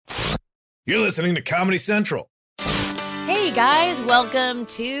You're listening to Comedy Central. Hey guys, welcome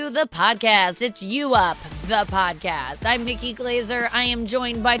to the podcast. It's You Up, the podcast. I'm Nikki Glazer. I am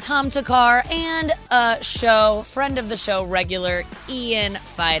joined by Tom Takar and friend of the show, regular Ian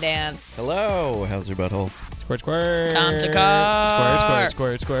Fidance. Hello. How's your butthole? Squirt, squirt. Tom Takar.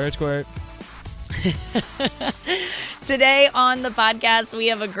 Squirt, squirt, squirt, squirt. Today on the podcast, we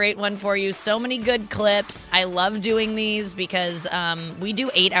have a great one for you. So many good clips. I love doing these because we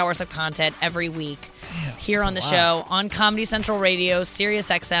do 8 hours of content every week here on the show on Comedy Central Radio, Sirius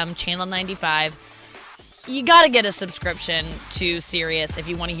XM, Channel 95. You got to get a subscription to Sirius if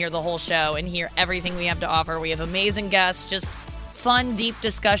you want to hear the whole show and hear everything we have to offer. We have amazing guests, just fun, deep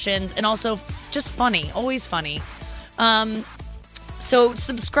discussions, and also just funny, always funny. So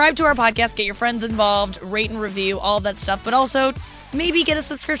subscribe to our podcast, get your friends involved, rate and review, all of that stuff. But also maybe get a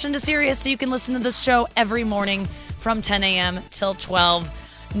subscription to Sirius so you can listen to this show every morning from 10 a.m. till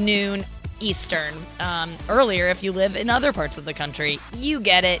 12 noon Eastern. Earlier if you live in other parts of the country. You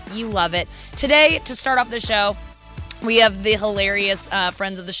get it. You love it. Today, to start off the show, we have the hilarious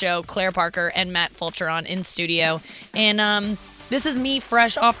friends of the show, Claire Parker and Matt Fulcher, on in studio. And this is me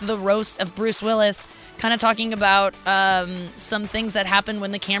fresh off the roast of Bruce Willis, kind of talking about some things that happened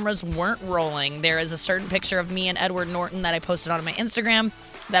when the cameras weren't rolling. There is a certain picture of me and Edward Norton that I posted on my Instagram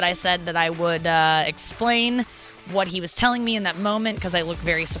that I said that I would explain what he was telling me in that moment because I looked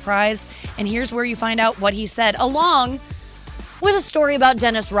very surprised. And here's where you find out what he said, along with a story about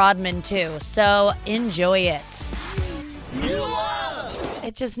Dennis Rodman, too. So enjoy it.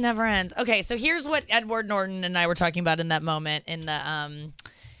 It just never ends. Okay, so here's what Edward Norton and I were talking about in that moment in the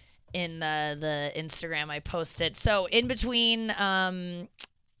Instagram I posted. So in between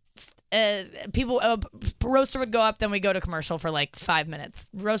roaster would go up, then we go to commercial for like 5 minutes.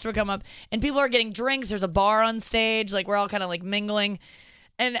 Roaster would come up and people are getting drinks. There's a bar on stage, like we're all kind of like mingling.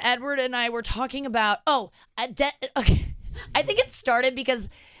 And Edward and I were talking about okay. I think it started because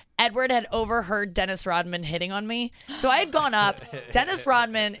Edward had overheard Dennis Rodman hitting on me. So I had gone up. Dennis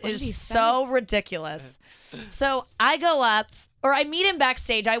Rodman is so ridiculous. So I go up, or I meet him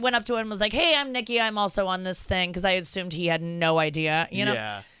backstage. I went up to him and was like, hey, I'm Nikki. I'm also on this thing, because I assumed he had no idea, you know?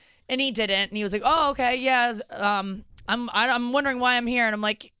 Yeah. And he didn't. And he was like, oh, okay, yeah. I'm wondering why I'm here. And I'm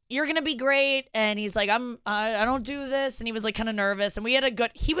like, you're going to be great. And he's like, I don't do this. And he was like kind of nervous. And we had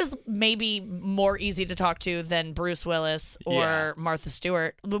he was maybe more easy to talk to than Bruce Willis or Martha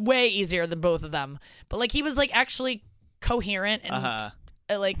Stewart. Way easier than both of them. But like, he was like actually coherent and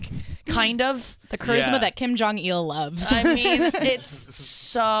like kind of the charisma that Kim Jong-il loves. I mean, it's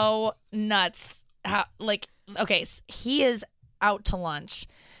so nuts. How, like, okay, so he is out to lunch.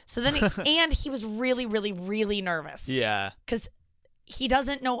 So then, and he was really, really, really nervous. Yeah. Because he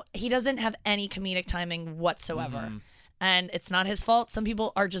doesn't have any comedic timing whatsoever. Mm-hmm. And it's not his fault. Some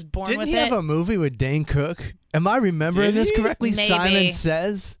people are just born with it. Didn't he have a movie with Dane Cook? Am I remembering this correctly? Maybe. Simon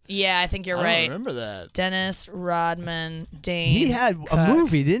Says? Yeah, I think you're right. I don't remember that. Dennis Rodman, Dane He had Cook. a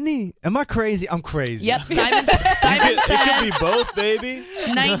movie, didn't he? Am I crazy? I'm crazy. Yep, Simon Says. It could be both, baby.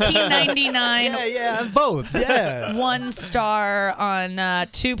 1999. Yeah, both. Yeah. 1 star on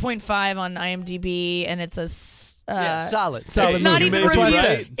 2.5 on IMDb, and it's a solid. It's not even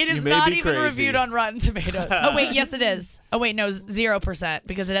reviewed. It is not even crazy. reviewed on Rotten Tomatoes. Oh wait, yes it is. Oh wait, no, 0%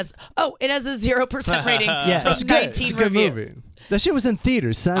 because it has a 0% rating from it's 19 good. It's a good reviews. movie. That shit was in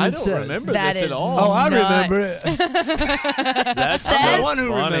theaters. Simon I don't Says. remember That this is at all. Oh, I nuts. remember it. That's Says- I'm the so one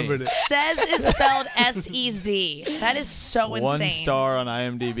who funny. remembered it. Says is spelled S-E-Z. That is so insane. 1 star on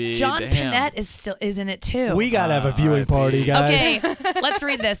IMDb. John Damn. Pinette is in it too. We gotta have a viewing party, guys. Okay, let's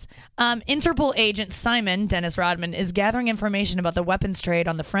read this. Interpol agent Simon, Dennis Rodman, is gathering information about the weapons trade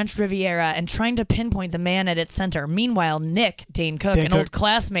on the French Riviera and trying to pinpoint the man at its center. Meanwhile, Nick, Dane Cook, an old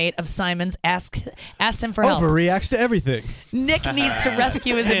classmate of Simon's, asked him for help. Overreacts to everything. Nick needs to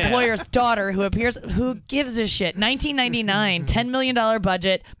rescue his employer's daughter, who gives a shit. 1999, $10 million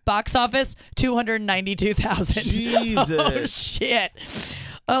budget, box office, $292,000. Jesus. Oh, shit.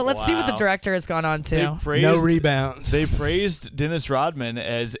 Oh, let's see what the Wow. director has gone on to. No rebounds. They praised Dennis Rodman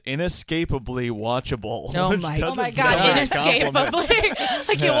as inescapably watchable. Oh which my- doesn't Oh my sound God, like a inescapably. compliment.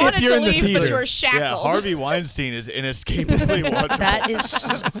 Like you wanted you're to in the leave, but theater. you were Yeah, shackled. Harvey Weinstein is inescapably watchable.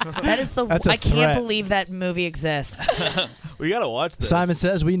 That is the. That's a I can't threat. believe that movie exists. We gotta watch this. Simon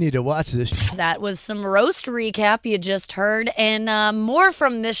Says we need to watch this. That was some roast recap you just heard, and more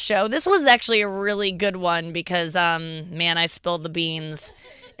from this show. This was actually a really good one because, man, I spilled the beans.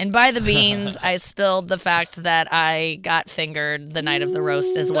 And by the beans, I spilled the fact that I got fingered the night of the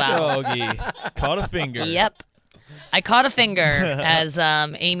roast as well. Doggy. Caught a finger. Yep. I caught a finger, as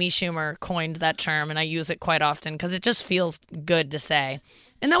Amy Schumer coined that term, and I use it quite often because it just feels good to say.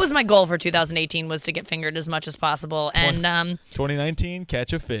 And that was my goal for 2018, was to get fingered as much as possible. And 2019,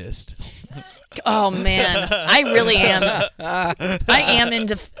 catch a fist. oh man, I really am. I am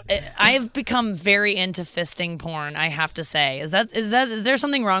into. I have become very into fisting porn. I have to say, is there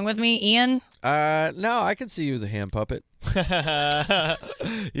something wrong with me, Ian? No, I could see you as a hand puppet. Jeff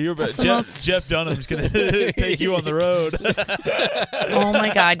Dunham's gonna take you on the road. Oh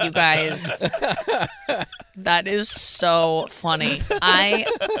my God, you guys. That is so funny. I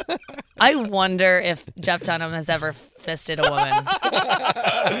wonder if Jeff Dunham has ever fisted a woman.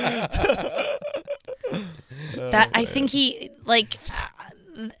 I think he, like,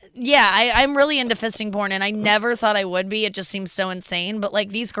 I'm really into fisting porn, and I never thought I would be. It just seems so insane. But, like,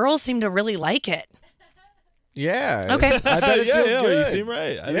 these girls seem to really like it. Yeah. Okay. I bet it feels good. You seem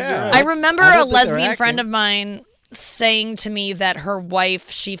right. I think Yeah. you're right. I remember I a don't think they're lesbian friend acting. of mine saying to me that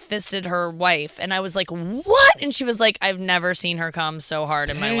she fisted her wife, and I was like, what? And she was like, I've never seen her come so hard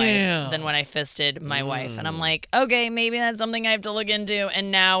in my life than when I fisted my wife. And I'm like, okay, maybe that's something I have to look into.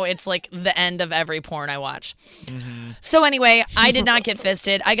 And now it's like the end of every porn I watch. So anyway, I did not get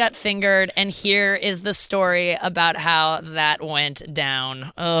fisted. I got fingered, and here is the story about how that went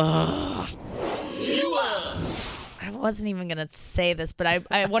down. Ugh. I wasn't even going to say this, but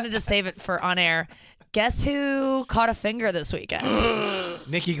I wanted to save it for on air. Guess who caught a finger this weekend?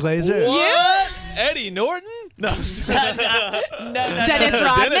 Nikki Glazer. What? Eddie Norton? No. Dennis Rodman. Dennis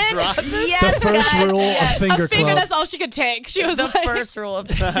Rodman? Yes, The first guys, rule yes. of finger A finger, club. that's all she could take. She was The like, first rule of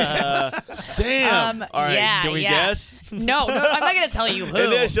Damn. All right. yeah, Can we yeah. guess? No, I'm not going to tell you who.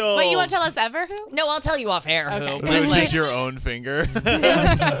 Initials. wait, you won't tell us ever who? No, I'll tell you off air Okay. who. It But was like, just your own finger. it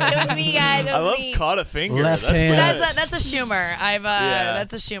was me, guys. It I was love me. caught a finger. Left That's hand. good. That's a Schumer. Yeah.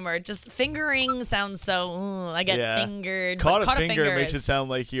 That's a Schumer. Just fingering sounds so. I get Yeah. fingered. Caught but a finger makes it is- sound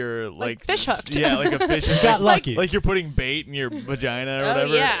like you're like fish hooked. Yeah, like a fish. Got lucky. Like you're putting bait in your vagina or Oh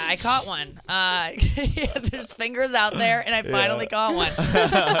whatever. yeah, I caught one. Yeah, there's fingers out there, and I finally caught one.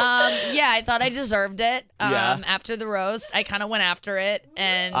 Yeah, I thought I deserved it. Yeah. After the roast, I kind of went after it,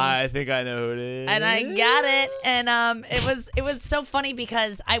 and I think I know who it is. and I got it, and it was so funny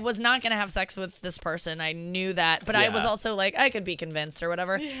because I was not gonna have sex with this person. I knew that, but I was Yeah. also like, I could be convinced or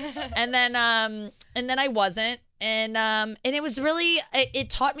whatever. And then I wasn't. And it was really, it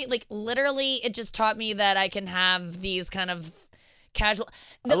taught me, like, literally, it just taught me that I can have these kind of casual.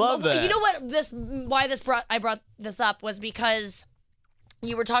 I love that. You know what? I brought this up was because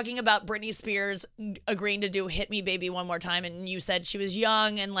you were talking about Britney Spears agreeing to do "Hit Me, Baby, One More Time," and you said she was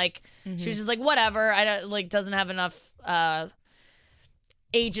young and like she was just like whatever. I don't like doesn't have enough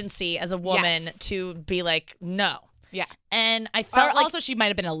agency as a woman Yes. to be like no. Yeah. And I Or felt like also, she might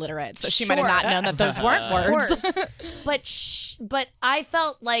have been illiterate, so she might have Sure. not known that those weren't words. Worse. But I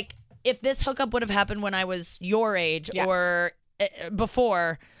felt like if this hookup would have happened when I was your age Yes. or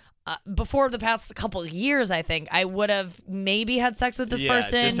before the past couple of years, I think I would have maybe had sex with this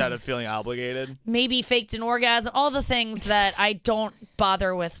person. just out of feeling obligated. Maybe faked an orgasm, all the things that I don't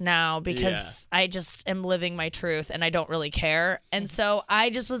bother with now because I just am living my truth and I don't really care. And so I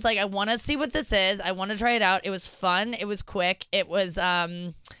just was like, I want to see what this is. I want to try it out. It was fun. It was quick. It was,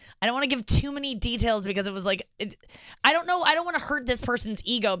 I don't want to give too many details because it was like, I don't know. I don't want to hurt this person's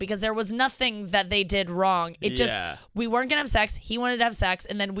ego because there was nothing that they did wrong. It just, Yeah. we weren't going to have sex. He wanted to have sex.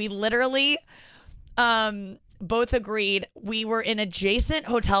 And then we literally, both agreed. We were in adjacent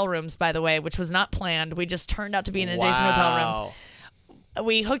hotel rooms, by the way, which was not planned. We just turned out to be in adjacent hotel rooms.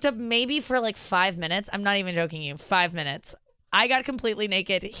 We hooked up maybe for like 5 minutes. I'm not even joking you. 5 minutes. I got completely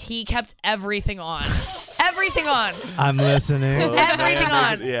naked. He kept everything on. Everything on. I'm listening. Everything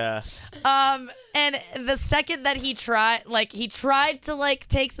on. Yeah. And the second that he tried to like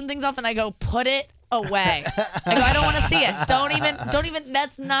take some things off, and I go, put it away. I go, I don't want to see it. Don't even.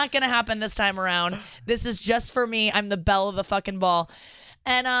 That's not gonna happen this time around. This is just for me. I'm the belle of the fucking ball,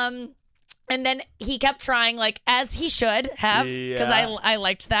 and then he kept trying, like as he should have, because Yeah. I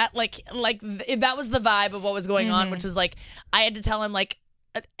liked that. That was the vibe of what was going on, which was like I had to tell him like.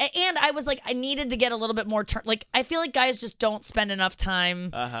 And I was like, I needed to get a little bit more I feel like guys just don't spend enough time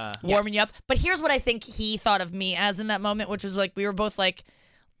warming you up. But here's what I think he thought of me as in that moment, which was like, we were both like,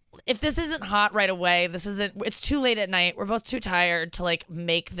 if this isn't hot right away, it's too late at night. We're both too tired to like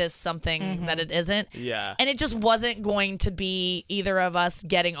make this something that it isn't. Yeah. And it just wasn't going to be either of us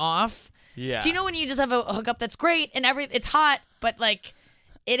getting off. Yeah. Do you know when you just have a hookup that's great and it's hot, but like,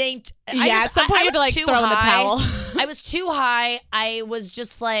 it ain't. Yeah, at some point you have to, like, was too throw in the high. towel. I was too high. I was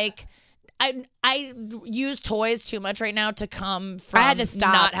just like, I use toys too much right now to come from I had to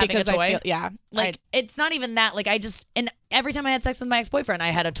stop not having because a toy. It's not even that. Like, I just, and every time I had sex with my ex-boyfriend, I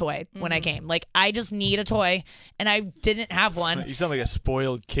had a toy when I came. Like, I just need a toy, and I didn't have one. You sound like a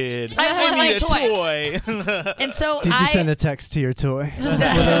spoiled kid. I need want a a toy. And so Did you send a text to your toy?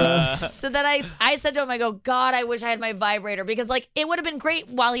 So then I said to him, I go, God, I wish I had my vibrator, because like it would have been great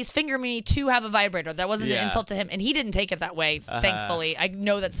while he's fingering me to have a vibrator. That wasn't an insult to him, and he didn't take it that way. Thankfully, I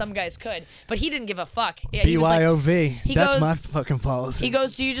know that some guys could, but he didn't give a fuck. He was like- BYOV. That's goes- my fucking policy. He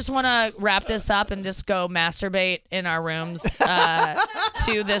goes, do you just want to wrap this up and just go masturbate in our rooms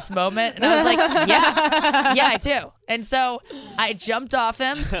to this moment? And I was like, yeah, I do. And so I jumped off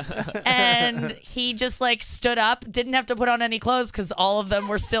him, and he just like stood up, didn't have to put on any clothes because all of them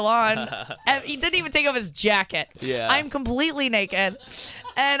were still on. And he didn't even take off his jacket. Yeah. I'm completely naked.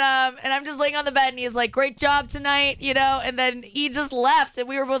 And I'm just laying on the bed, and he's like, great job tonight, you know? And then he just left, and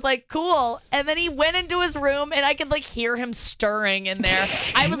we were both like, cool. And then he went into his room, and I could like hear him stirring in there.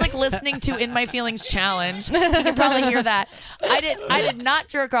 I was like listening to In My Feelings Challenge. You can probably hear that. I did not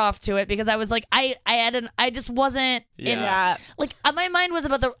jerk off to it because I was like, I just wasn't in like my mind was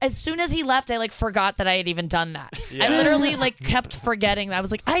about as soon as he left, I like forgot that I had even done that. I literally like kept forgetting that. I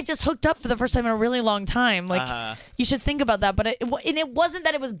was like, I just hooked up for the first time in a really long time. Like you should think about that. But it wasn't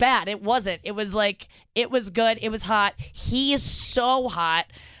that it was bad. It wasn't. It was like, it was good. It was hot. He is so hot.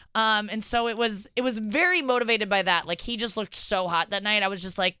 And so it was very motivated by that. Like he just looked so hot that night. I was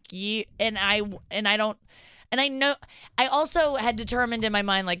just like, I know I also had determined in my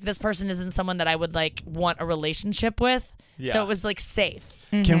mind, like, this person isn't someone that I would like want a relationship with. Yeah. So it was like safe.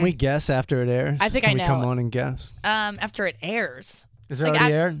 Can we guess after it airs? I think Can I we know. come on and guess? After it airs. Is it Like,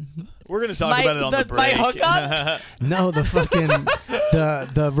 already aired? We're going to talk about it on the my break. hookup? No, the fucking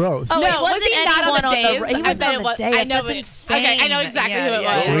the roast. Oh, No, it was wasn't he not on anyone the days? He I wasn't bet on it the was. days. I know, That's but insane. okay, I know exactly who it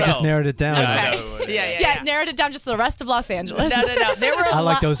was. We just narrowed it down. Okay. Yeah. Narrowed it down just to the rest of Los Angeles. No. There were I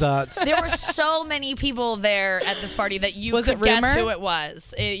like those odds. There were so many people there at this party that you Was could it guess rumor? who it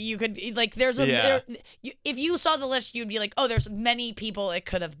was. You could like there's a if you saw the list, you'd be like, oh, there's many people it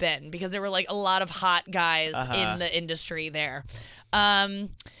could have been, because there were like a lot of hot guys in the industry there.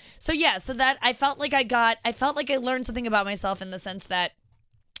 So that I felt like I learned something about myself in the sense that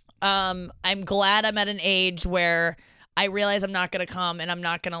I'm glad I'm at an age where I realize I'm not going to come, and I'm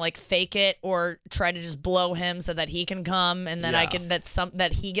not going to like fake it or try to just blow him so that he can come, and then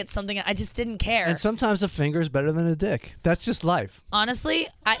that he gets something. I just didn't care. And sometimes a finger's better than a dick. That's just life. Honestly,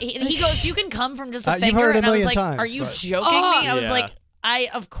 he goes, you can come from just a You've finger, heard it a and I was million like, times, are you but- joking me? I was Yeah. like,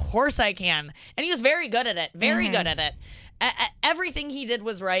 of course I can. And he was very good at it. Very good at it. Everything he did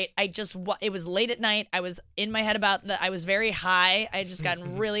was right. It was late at night. I was in my head about I was very high. I had just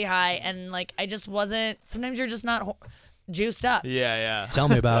gotten really high, and like I just wasn't. Sometimes you're just not juiced up. Yeah. Tell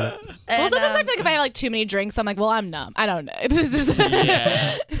me about it. Well, And, sometimes I feel like if I have like too many drinks, I'm like, well, I'm numb. I don't know. This is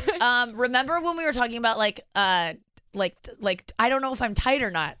Yeah. remember when we were talking about like I don't know if I'm tight or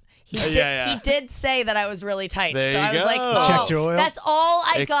not. He did say that I was really tight. There so you I was go. like, oh, Checked your oil? that's all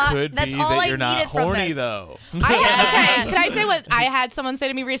I It got. could That's be all that I you're not needed from horny, this. though. Okay, can I say what I had someone say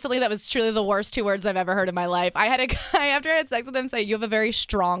to me recently that was truly the worst 2 words I've ever heard in my life? I had a guy, after I had sex with him, say, you have a very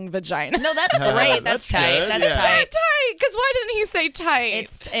strong vagina. No, that's great. That's That's tight. good, That's yeah. tight. Tight, because why didn't he say tight?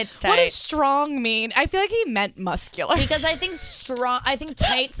 It's tight. What does strong mean? I feel like he meant muscular. Because I think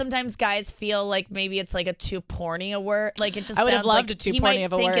tight, sometimes guys feel like maybe it's like a too porny a word. Like it just I would have sounds loved like, a too he porny might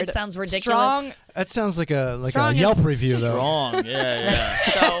of a think word. It sounds ridiculous. Strong. That sounds like a Strong is- Yelp review, though. Wrong. Yeah.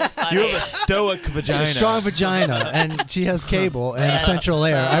 So funny. You have a stoic vagina. A strong vagina, and she has cable and That's central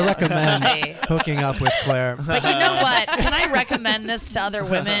air. I so recommend funny. hooking up with Claire. But you know what? Can I recommend this to other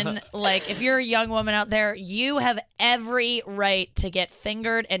women? Like, if you're a young woman out there, you have every right to get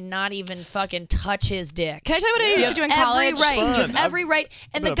fingered and not even fucking touch his dick. Can I tell you what I used to do in college? Every right. You have Fun. every right.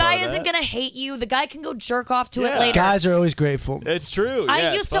 And been the a part guy of isn't that. going to hate you. The guy can go jerk off to it Yeah. later. Guys are always grateful. It's true. I Yeah,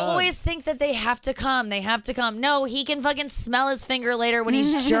 used it's to fun. always think that they have to come. They have to come. No, he can fucking smell his finger later when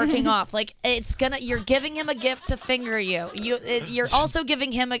he's jerking off. Like you're giving him a gift to finger you. You're also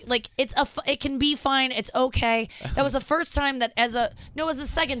giving him it can be fine. It's okay. That was the first time it was the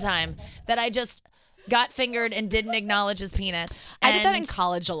second time that I just got fingered and didn't acknowledge his penis. I did that in And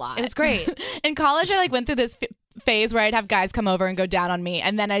college a lot. It was great. In college, I like went through this phase where I'd have guys come over and go down on me,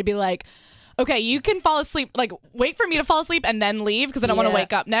 and then I'd be like, okay, you can fall asleep, like wait for me to fall asleep and then leave because I don't want to Yeah.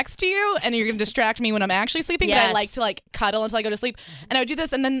 wake up next to you and you're going to distract me when I'm actually sleeping. But I Yes. like to like cuddle until I go to sleep. And I would do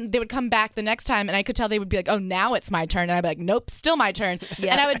this and then they would come back the next time and I could tell they would be like, oh, now it's my turn. And I'd be like, nope, still my turn.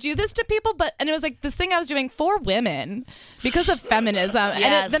 Yeah. And I would do this to people, and it was like this thing I was doing for women because of feminism.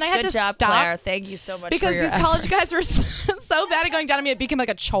 Yes, and then I had good to job, stop. Claire. Thank you so much Because for your these college guys were so bad at going down on me, it became like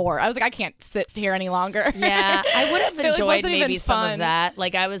a chore. I was like, I can't sit here any longer. Yeah, I would have It enjoyed wasn't even maybe some fun. of that.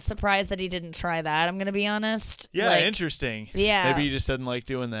 Like, I was surprised that he didn't try that. I'm gonna be honest. Yeah, Like, interesting. Yeah. Maybe he just doesn't like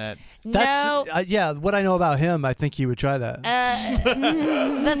doing that. That's no. yeah. What I know about him, I think he would try that.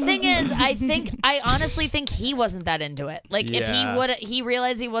 The thing is, I honestly think he wasn't that into it. Like, if Yeah. he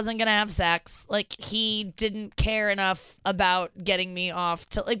realized he wasn't gonna have sex. Like, he didn't care enough about getting me off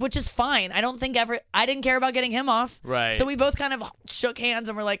to like, which is fine. I didn't care about getting him off. Right. So we both kind of shook hands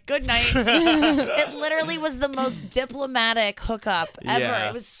and were like, good night. It literally was the most diplomatic hookup ever. Yeah.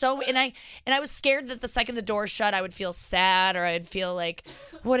 It was so, and I was scared that the second the door shut, I would feel sad or I'd feel like,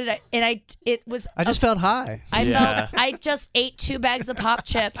 it was. I just felt high. Yeah. I just ate 2 bags of pop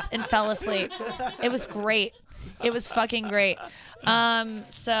chips and fell asleep. It was great. It was fucking great.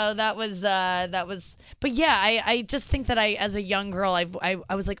 So that was, but yeah, I just think that as a young girl, I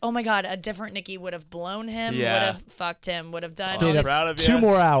was like, oh my God, a different Nikki would have blown him, Yeah. would have fucked him, would have done. Stayed I'm up proud of 2 ya.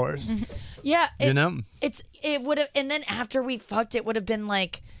 more hours. Yeah. You know? It would have, and then after we fucked, it would have been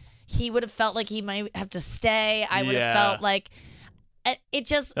like, he would have felt like he might have to stay. I would have Yeah. felt like, it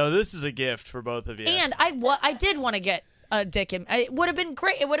just, No, this is a gift for both of you. and I did want to get a dick in. It would have been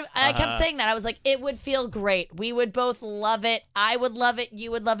great. It would have. I kept saying that. I was like, it would feel great. We would both love it. I would love it. You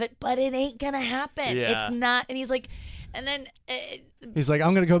would love it. But it ain't gonna happen. Yeah. It's not. And he's like, and then. He's like,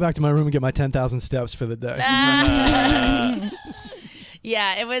 I'm gonna go back to my room and get my 10,000 steps for the day.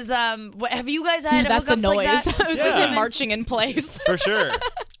 Yeah, it was. Have you guys had That's the hookups noise. like that? It was just him marching in place. For sure.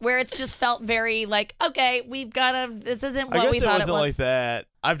 Where it's just felt very like, okay, we've got to. This isn't I what guess we it thought wasn't it was. like that.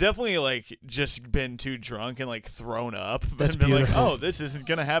 I've definitely like just been too drunk and like thrown up That's and been like, beautiful. oh, this isn't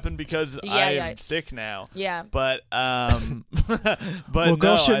gonna happen because Yeah, I'm yeah. sick now. Yeah. But but Well,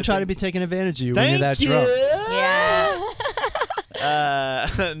 girls no, shouldn't I try to think- be taking advantage of you when Thank you're that you. drunk. Yeah.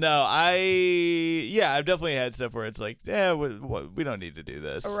 No, I've definitely had stuff where it's like, yeah, we don't need to do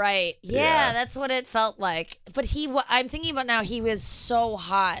this. Right. Yeah, Yeah. that's what it felt like. But I'm thinking about now. He was so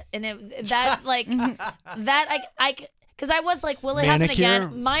hot, and that like that because I was like, will it happen Manicure?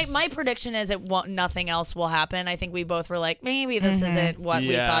 again? My prediction is it won't. Nothing else will happen. I think we both were like, maybe this isn't what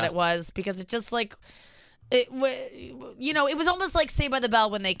we Yeah. thought it was because it just like it was almost like Saved by the Bell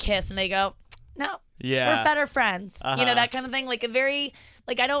when they kiss and they go, no. Yeah. We're better friends. You know, Uh-huh. that kind of thing. Like a very,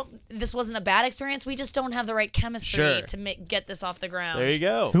 like this wasn't a bad experience. We just don't have the right chemistry Sure. to get this off the ground. There you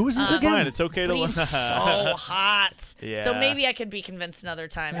go. Who was this It's again? fine. It's okay But to he's so hot. Yeah. So maybe I could be convinced another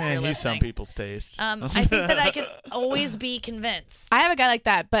time if Man, you're he's some listening. people's taste. I think that I could always be convinced. I have a guy like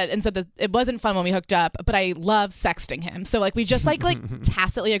that, and so it wasn't fun when we hooked up, but I love sexting him. So like we just like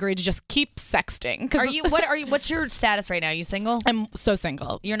tacitly agreed to just keep sexting. 'Cause What's your status right now? Are you single? I'm so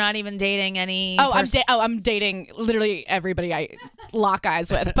single. You're not even dating any. I'm dating literally everybody I lock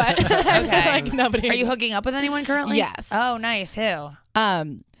eyes with, but like nobody. Are you hooking up with anyone currently? Yes. Oh, nice. Who?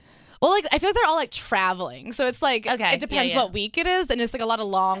 Well, like I feel like they're all like traveling, so it's like Okay, it depends yeah. what week it is, and it's like a lot of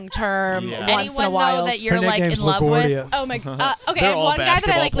long term. Yeah. Once Anyone in a while. know that you're Her like in nickname's love LaGuardia. with? Oh my. Okay, I They're have all one guy that I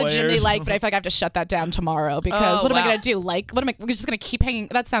like basketball legitimately players. like, but I feel like I have to shut that down tomorrow because Oh, what am I wow. gonna do? Like, what am I? We're just gonna keep hanging.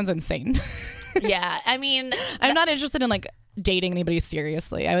 That sounds insane. Yeah. I mean, I'm not interested in like dating anybody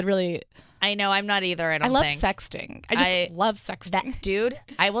seriously. I would really. I know I'm not either. I love think. sexting. I just love sexting. Dude,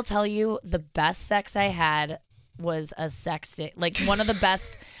 I will tell you the best sex I had was a sexting. Like one of the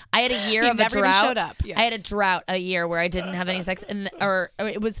best. I had a year You of a never even drought. showed up. Yeah. I had a drought a year where I didn't have any sex, and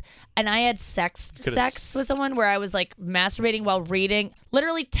I had sex with someone where I was like masturbating while reading,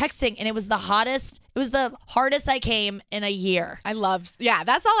 literally texting, and it was the hottest. It was the hardest I came in a year. I love. Yeah,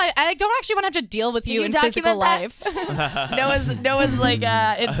 that's all. I don't actually want to have to deal with you you in physical document life. Noah's like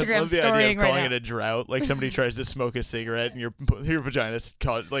I Instagram love the idea of storying calling right it now. a drought. Like somebody tries to smoke a cigarette and your vagina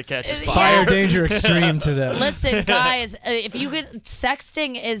catches Yeah. fire. Fire danger extreme today. Listen, guys, if you could,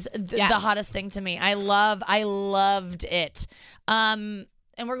 sexting is Yes. the hottest thing to me. I loved it. And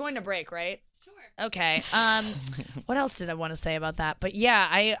we're going to break, right? Sure. Okay. What else did I want to say about that? But yeah,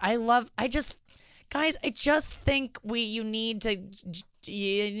 I just think you need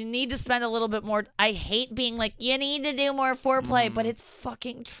to spend a little bit more. I hate being like, you need to do more foreplay, but it's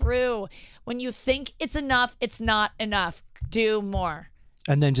fucking true. When you think it's enough, it's not enough. Do more.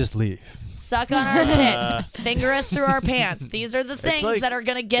 and then just leave. Suck on our tits, finger us through our pants. These are the things like- that are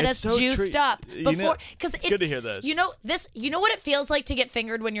gonna get us it's so juiced up You know, before. Because it's good to hear this. You know this. You know what it feels like to get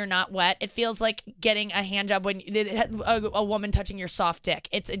fingered when you're not wet. It feels like getting a hand job when a woman touching your soft dick.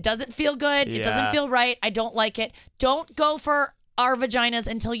 It doesn't feel good. It doesn't Yeah. feel right. I don't like it. Don't go for our vaginas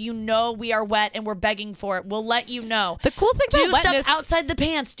until you know we are wet and we're begging for it. We'll let you know. The cool thing Do about stuff wetness, outside the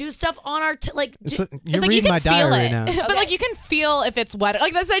pants. Do stuff on our It's do- like, it's you're like you reading can my feel diary it. now. But like you can feel if it's wet.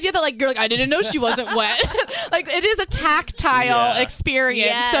 Like this idea that like you're like I didn't know she wasn't wet. Like it is a tactile Yeah. experience.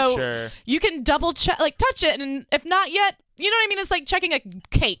 Yes. So Sure. you can double check, like touch it, and if not yet, you know what I mean. It's like checking a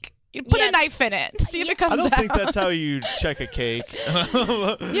cake. You put Yes. a knife in it, see if it comes I don't out. think that's how you check a cake. yeah,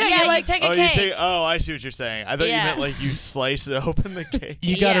 you're like, you take a oh, cake. you take. Oh, I see what you're saying. I thought Yeah. you meant like you slice it open the cake.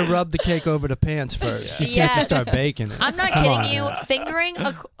 You got to Yeah. rub the cake over the pants first. You can't Yes. just start baking it. I'm not Come kidding on. you. Fingering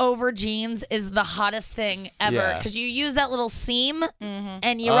over jeans is the hottest thing ever Yeah. because you use that little seam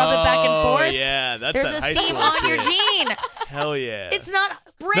and you rub it back and Oh, forth. yeah, that's There's that a high seam school on your shit. jean. Hell yeah. It's not.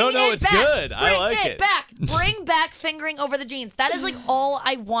 Bring No, it it's back. good. I Bring like it it. back. Bring back fingering over the jeans. That is like all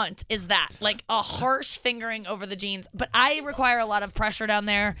I want is that. Like a harsh fingering over the jeans. But I require a lot of pressure down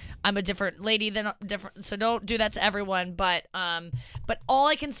there. I'm a different lady than different, so don't do that to everyone. But all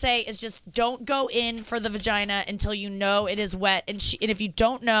I can say is just don't go in for the vagina until you know it is wet. And if you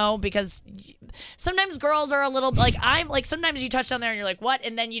don't know, because sometimes girls are a little like I'm like sometimes you touch down there and you're like what,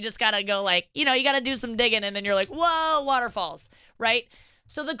 and then you just gotta go like you gotta do some digging, and then you're like whoa, waterfalls, right?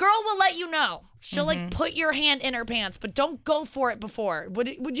 So the girl will let you know. She'll like put your hand in her pants, but don't go for it before.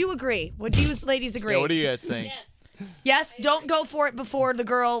 Would you agree? Would you ladies agree? Yeah, what do you guys think? Yes, don't go for it before the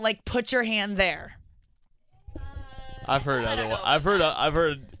girl like put your hand there. I've heard I've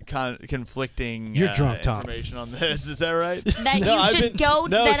heard conflicting You're drunk, Tom. information on this. Is that right? That you should go.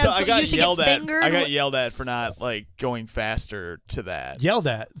 No, that so I got you should yelled get at. fingered. I got yelled at for not like going faster to that. Yelled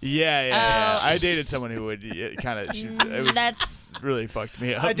at. Yeah. Oh. I dated someone who would kind of. It was That's really fucked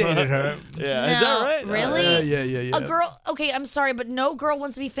me up. I dated her. Yeah, no, is that right? Really? Yeah. A girl. Okay, I'm sorry, but no girl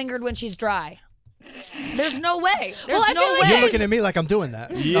wants to be fingered when she's dry. There's no way. There's I no feel like way. You're looking at me like I'm doing that.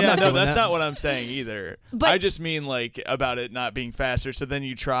 I'm Yeah, not no, doing that's that. not what I'm saying either. But- I just mean like about it not being faster. So then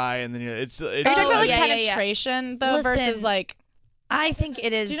you try, and then it's. Are you talking about like yeah, yeah. penetration though Listen, versus like? I think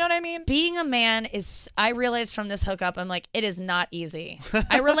it is. Do you know what I mean? Being a man is, I realized from this hookup, I'm like, it is not easy.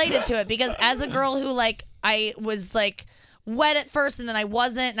 I related to it because as a girl who like, I was like wet at first and then I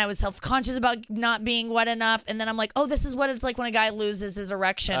wasn't, and I was self-conscious about not being wet enough. And then I'm like, oh, this is what it's like when a guy loses his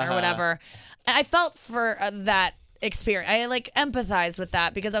erection or whatever. And I felt for that experience. I like empathized with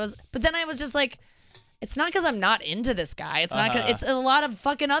that because but then I was just like, it's not because I'm not into this guy. It's not. 'Cause it's a lot of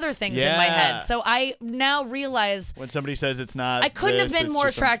fucking other things in my Yeah. head. So I now realize when somebody says it's not. I couldn't have this, been it's more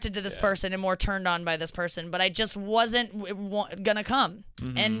just attracted to this person and more turned on by this person, but I just wasn't gonna come,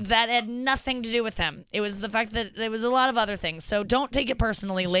 and that had nothing to do with him. It was the fact that there was a lot of other things. So don't take it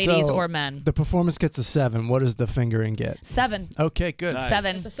personally, ladies So, or men. The performance gets a 7. What does the fingering get? 7. Okay, good. Nice.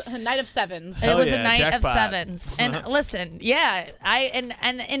 7. A night of sevens. It Hell was yeah, a night jackpot. of 7s. And listen, yeah, and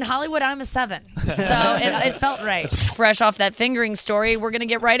in Hollywood I'm a 7. So it felt right. Fresh off that fingering story, we're gonna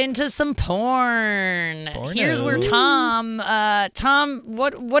get right into some porn. Here's where Tom,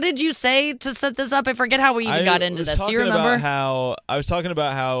 what did you say to set this up? I forget how we even got into was this. Do you talking remember? I was talking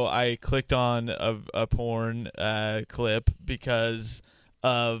about how I clicked on a porn clip because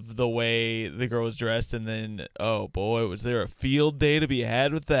of the way the girl was dressed, and then oh boy, was there a field day to be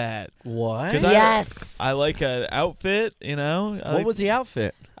had with that? What? 'Cause Yes. I like an outfit, you know. What was the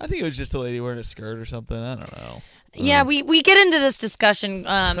outfit? I think it was just a lady wearing a skirt or something. I don't know. Yeah, we get into this discussion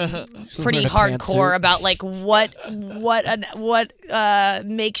pretty wearing a hardcore pantsuit. about like what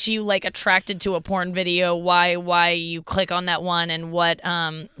makes you like attracted to a porn video, why you click on that one, and what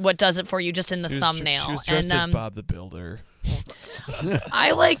does it for you just in the thumbnail. She was dressed and as Bob the Builder.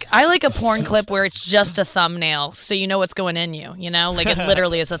 I like a porn clip where it's just a thumbnail, so you know what's going in you. You know, like it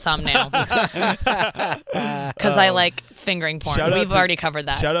literally is a thumbnail. Because I like fingering porn. Shout out We've to- already covered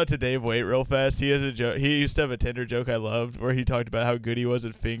that. Shout out to Dave Waite real fast. He has a joke. He used to have a Tinder joke I loved where he talked about how good he was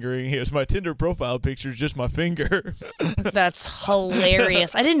at fingering. He goes, "My Tinder profile picture is just my finger." That's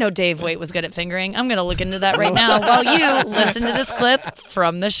hilarious. I didn't know Dave Waite was good at fingering. I'm gonna look into that right now while you listen to this clip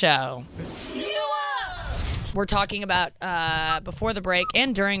from the show. We're talking about before the break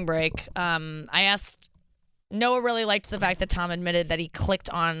and during break. I asked. Noah really liked the fact that Tom admitted that he clicked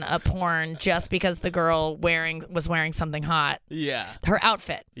on a porn just because the girl was wearing something hot. Yeah. Her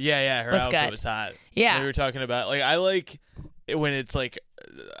outfit. Yeah, her What's outfit good? was hot. Yeah. We were talking about I like when it's like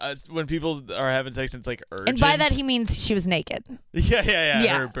when people are having sex and it's like urgent. And by that he means she was naked.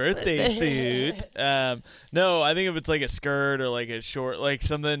 Yeah. Her birthday suit. No, I think if it's like a skirt or like a short, like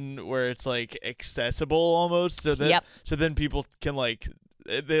something where it's like accessible almost, so that so then people can like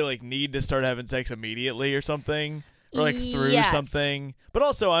they like need to start having sex immediately or something. Or like through something, but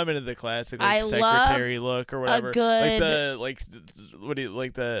also I'm into the classic like secretary look or whatever, like what do you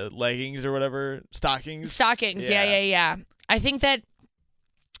like the leggings or whatever, stockings. Yeah. I think that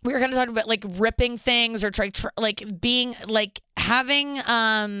we were kind of talking about like ripping things or like being like having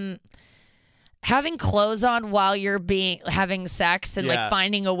clothes on while you're having sex and like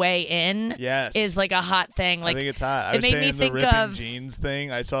finding a way in is like a hot thing. Like I think it's hot. I was made saying me think the ripping of jeans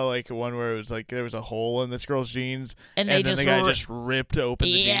thing. I saw like one where it was like there was a hole in this girl's jeans and then just the guy just ripped open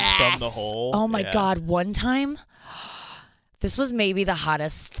the jeans from the hole. Oh my God. One time, this was maybe the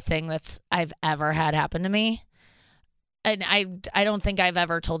hottest thing I've ever had happen to me. And I don't think I've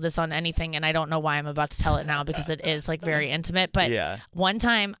ever told this on anything, and I don't know why I'm about to tell it now because it is like very intimate. But one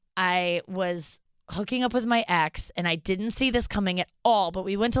time I was hooking up with my ex, and I didn't see this coming at all. But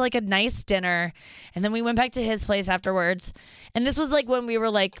we went to like a nice dinner, and then we went back to his place afterwards. And this was like when we were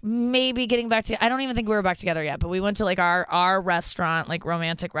like maybe getting back to. I don't even think we were back together yet. But we went to like our restaurant, like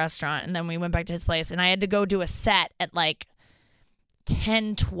romantic restaurant, and then we went back to his place, and I had to go do a set at like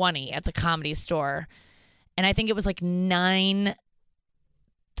 10:20 at the Comedy Store. And I think it was like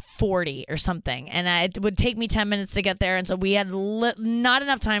 9:40 or something. And it would take me 10 minutes to get there. And so we had not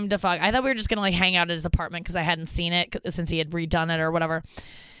enough time to fuck. I thought we were just going to like hang out at his apartment because I hadn't seen it since he had redone it or whatever.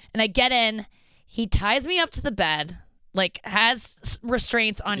 And I get in. He ties me up to the bed, like has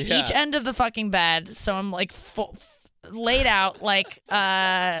restraints on each end of the fucking bed. So I'm like laid out like on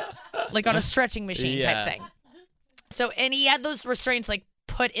a stretching machine type thing. So, and he had those restraints like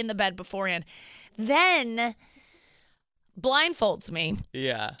put in the bed beforehand. Then blindfolds me.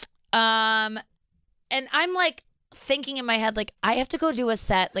 Yeah. And I'm like thinking in my head, like, I have to go do a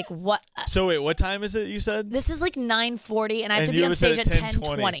set. Like, what? So wait, what time is it you said? This is like 9:40 and I have to be on stage at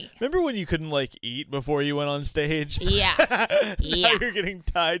 10:20. Remember when you couldn't like eat before you went on stage? Yeah. Now you're getting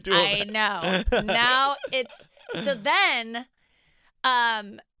tied to I know. Now it's so then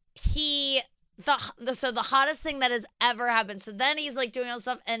so the hottest thing that has ever happened. So then he's like doing all this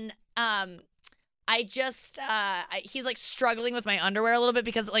stuff and he's like struggling with my underwear a little bit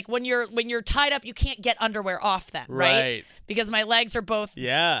because like when you're tied up, you can't get underwear off then, right? Because my legs are both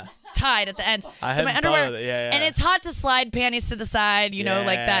tied at the end. So my underwear, and it's hot to slide panties to the side, you know,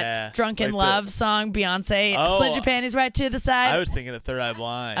 like that Drunken Love song, Beyonce, slid your panties right to the side. I was thinking of Third Eye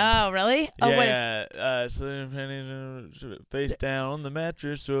Blind. Oh, really? Slid your panties face down on the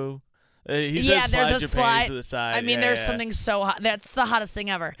mattress, so. He there's slide a your slide to the side. I mean, there's something so hot. That's the hottest thing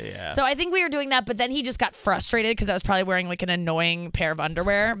ever. Yeah. So I think we were doing that, but then he just got frustrated because I was probably wearing like an annoying pair of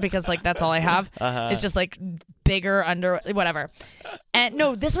underwear because like that's all I have. It's just like bigger whatever. And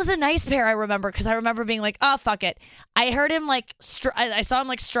no, this was a nice pair. I remember because I remember being like, oh fuck it. I heard him like I saw him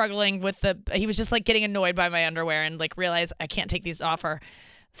like struggling with he was just like getting annoyed by my underwear and like realized I can't take these off her.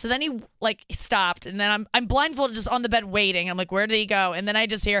 So then he like stopped and then I'm blindfolded just on the bed waiting. I'm like, where did he go? And then I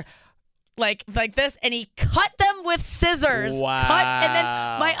just hear. Like this, and he cut them with scissors. Wow. And then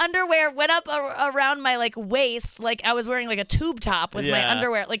my underwear went up around my like waist, like I was wearing like a tube top with my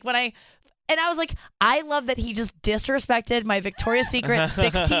underwear. Like and I was like, I love that he just disrespected my Victoria's Secret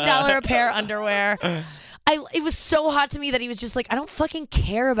 $16 a pair underwear. It was so hot to me that he was just like, I don't fucking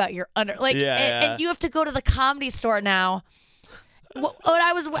care about your and you have to go to the Comedy Store now. Well,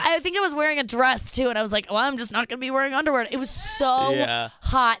 I think I was wearing a dress too, and I was like, "Well, I'm just not gonna be wearing underwear." It was so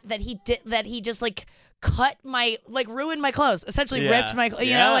hot that he just like cut ruined my clothes, essentially ripped my,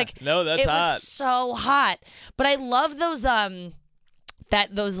 no, that's it hot. Was so hot. But I love those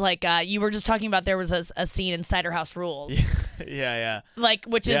you were just talking about. There was a scene in Cider House Rules. Yeah.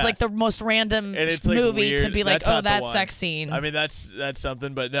 Which is like the most random it's, like, movie weird. to be like, That's that not the sex scene. I mean, that's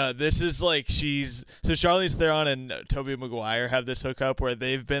something, but no, this is like Charlize Theron and Tobey Maguire have this hookup where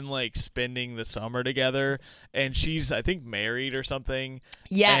they've been like spending the summer together, and she's I think married or something.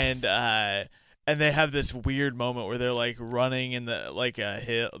 Yes. And they have this weird moment where they're like running in the like a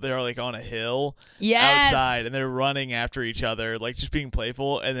hill. They're like on a hill outside, and they're running after each other, like just being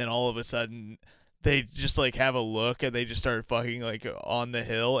playful. And then all of a sudden, they just like have a look, and they just start fucking like on the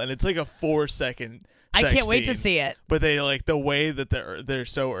hill, and it's like a 4-second. I can't wait to see it. But they like the way that they're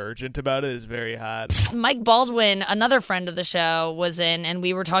so urgent about it is very hot. Mike Baldwin, another friend of the show, was in, and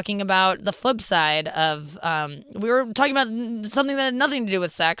we were talking about the flip side of we were talking about something that had nothing to do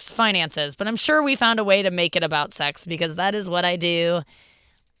with sex, finances. But I'm sure we found a way to make it about sex because that is what I do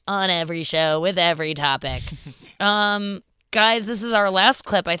on every show with every topic. Guys, this is our last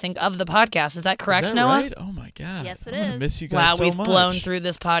clip, I think, of the podcast. Is that correct, Is that Noah? right? Oh my god. Yes, it I'm gonna is. miss you guys Wow, so we've much. blown through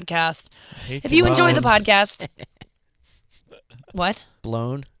this podcast. I hate If you enjoy the Blown. podcast, what?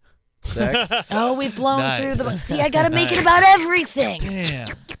 Blown. Sex. Oh, we've blown Nice. through the. See, I gotta make it about everything. Damn.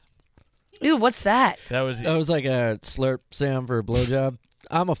 Ooh, what's that? That was That was like a slurp sound for a blowjob.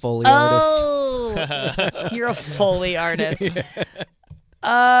 I'm a Foley artist. Oh, you're a Foley artist.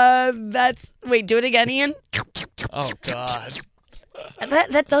 That's wait. Do it again, Ian. oh god.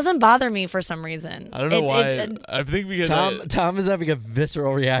 That doesn't bother me for some reason. I don't know why. I think because Tom is having a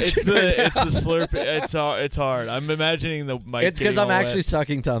visceral it's reaction. the slurp. It's hard. I'm imagining the mic. It's because getting I'm all actually wet.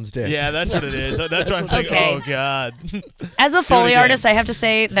 sucking Tom's dick. Yeah, that's what it is. That's why I'm thinking. Okay. Oh god. As a Foley again. artist, I have to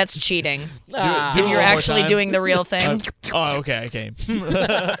say that's cheating. Do If it you're one more actually time. doing the real thing. Oh, okay. I came.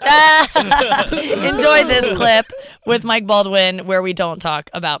 Enjoy this clip with Mike Baldwin where we don't talk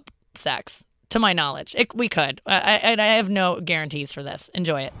about sex. To my knowledge, we could. I have no guarantees for this.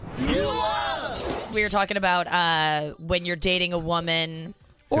 Enjoy it. We were talking about when you're dating a woman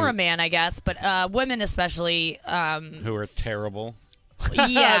or a man, I guess, but women especially. Who are terrible.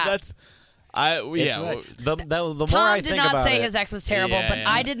 Yeah. That's. It's Yeah. like- the more Tom I did think not about say it, his ex was terrible, Yeah, but yeah.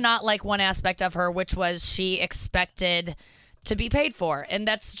 I did not like one aspect of her, which was she expected to be paid for, and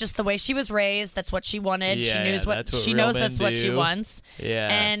that's just the way she was raised. That's what she wanted. Yeah, she knows what that's what she real knows. men That's what she do. wants. Yeah.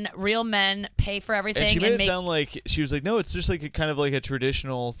 And real men pay for everything. And she made it make sound like she was like, no, it's just like a kind of like a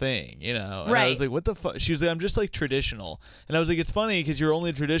traditional thing, you know? And I Right. was like, what the fuck? She was like, I'm just like traditional. And I was like, it's funny because you're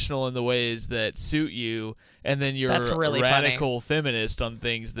only traditional in the ways that suit you, and then you're That's really radical feminist on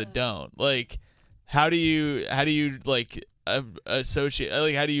things that don't. Like, how do you like associate?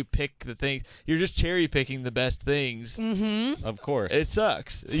 Like, how do you pick the things? You're just cherry picking the best things. Mm-hmm. of course. It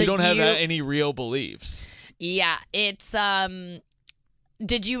sucks. So you don't have you- any real beliefs. Yeah, it's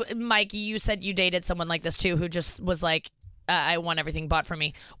Did you, Mike? You said you dated someone like this too, who just was like, I want everything bought for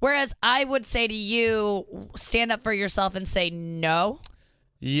me. Whereas I would say to you, stand up for yourself and say no.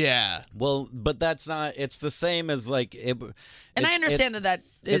 Yeah. well, but that's not. It's the same as like it. And I understand that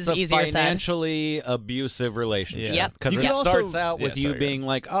is it's a easier said. financially abusive relationship. Yep. Because You it can also- starts out with Yeah, you sorry, being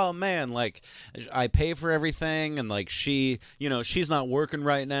like, oh man, like I pay for everything, and like she, she's not working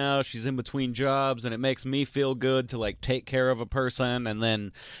right now. She's in between jobs, and it makes me feel good to like take care of a person. And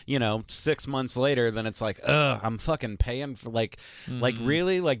then, 6 months later, then it's like, I'm fucking paying for like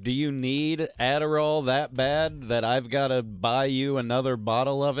really? Like, do you need Adderall that bad that I've got to buy you another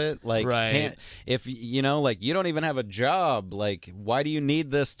bottle of it? Like, Right. if like you don't even have a job, like why do you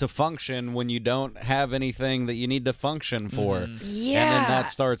need this to function when you don't have anything that you need to function for? Yeah. And then that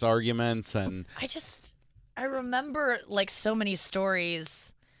starts arguments and I remember like so many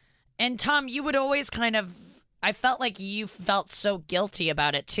stories. And Tom, you would always I felt like you felt so guilty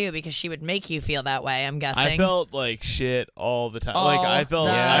about it too because she would make you feel that way, I'm guessing. I felt like shit all the time. All like I felt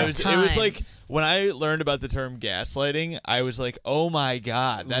the it was time. like when I learned about the term gaslighting, I was like, "Oh my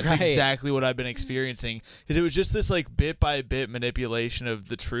god, that's Right. exactly what I've been experiencing." Because it was just this like bit by bit manipulation of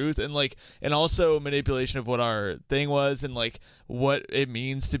the truth and also manipulation of what our thing was and like what it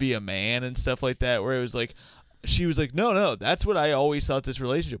means to be a man and stuff like that where it was like she was like, no, that's what I always thought this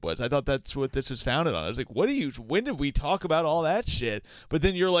relationship was. I thought that's what this was founded on. I was like, when did we talk about all that shit? But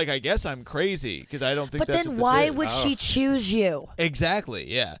then you're like, I guess I'm crazy because I don't think But that's then what this why is. would she choose you?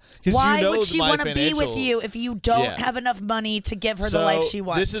 Exactly, yeah. 'Cause Why you know would she my want to be with financial- you if you don't Yeah. have enough money to give her the So, life she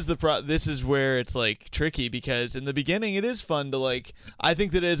wants? This is this is where it's like tricky because in the beginning it is fun to like. I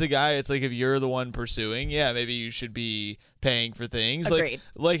think that as a guy, it's like if you're the one pursuing, yeah, maybe you should be paying for things. Agreed.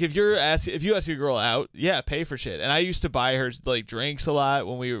 Like if you ask a girl out, yeah, pay for shit. And I used to buy her like drinks a lot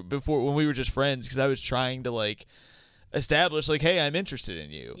when we were just friends because I was trying to like establish like, hey, I'm interested in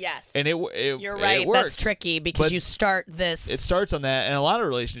you. Yes. And it You're it right. worked. That's tricky because But you start this. It starts on that, and a lot of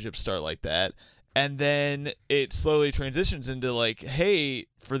relationships start like that. And then it slowly transitions into like, hey,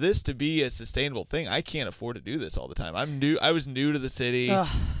 for this to be a sustainable thing, I can't afford to do this all the time. I was new to the city. Ugh.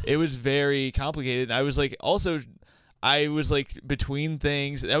 It was very complicated. And I was like, between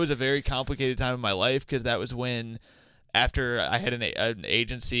things. That was a very complicated time in my life because that was when, after I had an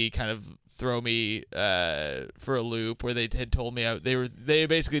agency kind of throw me for a loop where they had told me they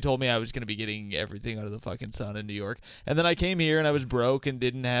basically told me I was going to be getting everything under the fucking sun in New York, and then I came here and I was broke and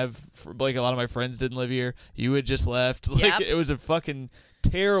didn't have like a lot of my friends didn't live here. You had just left. Like Yep. it was a fucking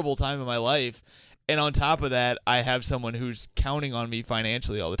terrible time in my life. And on top of that, I have someone who's counting on me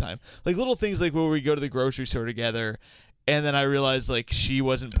financially all the time. Like little things like when we go to the grocery store together, and then I realized like she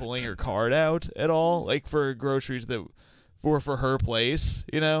wasn't pulling her card out at all, like for groceries that were for her place,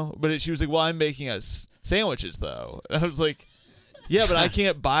 you know? But she was like, well, I'm making us sandwiches though. And I was like, Yeah, but I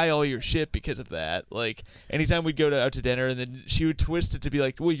can't buy all your shit because of that. Like, anytime we'd go out to dinner, and then she would twist it to be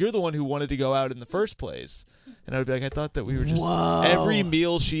like, well, you're the one who wanted to go out in the first place. And I would be like, I thought that we were just... Whoa. Every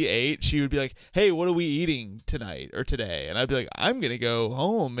meal she ate, she would be like, hey, what are we eating tonight or today? And I'd be like, I'm going to go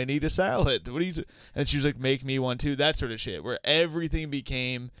home and eat a salad. What are you... And she was like, make me one too. That sort of shit, where everything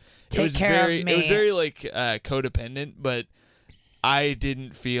became... Take care of me. It was very, like, codependent, but... I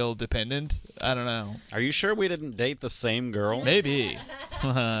didn't feel dependent. I don't know. Are you sure we didn't date the same girl? Maybe. You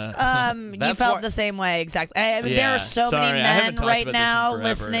That's felt why- the same way, exactly. There Yeah, are so sorry, many I haven't men talked right about this in now forever.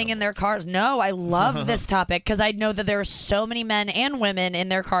 listening in their cars. No, I love this topic because I know that there are so many men and women in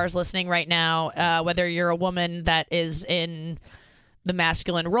their cars listening right now. Whether you're a woman that is in the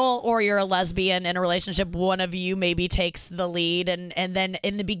masculine role or you're a lesbian in a relationship, one of you maybe takes the lead, and then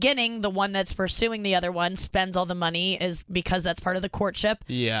in the beginning, the one that's pursuing the other one spends all the money, is because that's part of the courtship.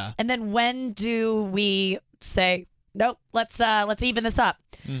 Yeah. And then when do we say, nope, let's even this up?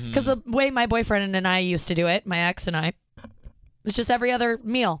 Because the way my boyfriend and I used to do it, my ex and I, it's just every other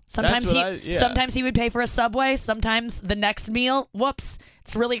meal. Sometimes sometimes he would pay for a Subway. Sometimes the next meal, whoops,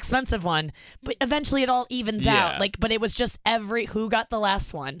 it's a really expensive one. But eventually it all evens Yeah. out. But it was just who got the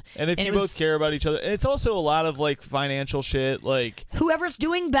last one. And if And you it was- both care about each other, and it's also a lot of like financial shit, like. Whoever's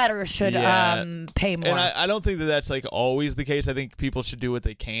doing better should Yeah. pay more. And I don't think that that's like always the case. I think people should do what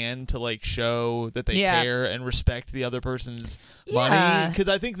they can to like show that they Yeah. care and respect the other person's Yeah. money. Because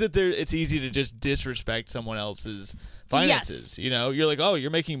I think that it's easy to just disrespect someone else's finances. Yes. You know, you're like, oh,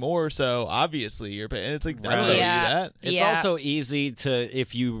 you're making more, so obviously you're paying. And it's like, I don't know Yeah. you do that. It's Yeah. also easy to,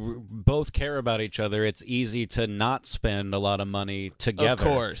 if you both care about each other, it's easy to not spend a lot of money together.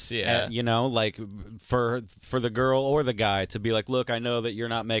 Of course, yeah. You know, like for the girl or the guy to be like, look, I know that you're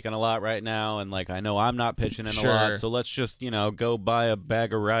not making a lot right now, and like I know I'm not pitching in a Sure. lot, so let's just go buy a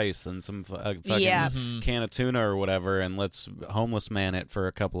bag of rice and some fucking Yeah. can of tuna or whatever, and let's homeless man it for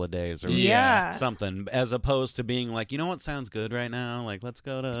a couple of days or Yeah. something, as opposed to being like, you know what sounds good right now, like let's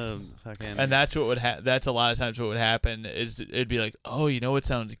go to fucking. And that's what would that's a lot of times what would happen is it'd be like, oh, you know what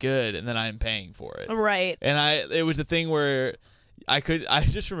sounds good, and then I'm paying for it. Right. And it was a thing where I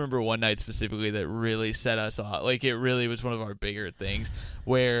just remember one night specifically that really set us off. Like, it really was one of our bigger things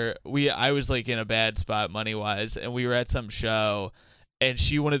where I was like in a bad spot money wise, and we were at some show, and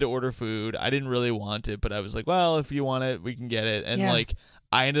she wanted to order food. I didn't really want it, but I was like, well, if you want it, we can get it. And Yeah. like,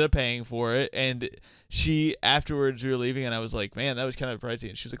 I ended up paying for it, and she, afterwards, we were leaving, and I was like, man, that was kind of pricey.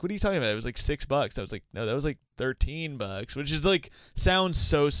 And she was like, what are you talking about? It was like $6. I was like, no, that was like $13, which is like, sounds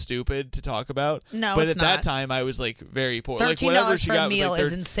so stupid to talk about. No, but it's at that not. time, I was like very poor. $13 Like, whatever she for a got was meal like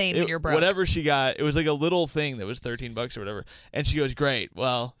is insane when you're broke. Whatever she got, it was like a little thing that was $13 or whatever. And she goes, great.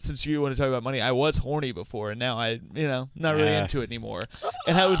 Well, since you want to talk about money, I was horny before, and now not really Yeah. into it anymore.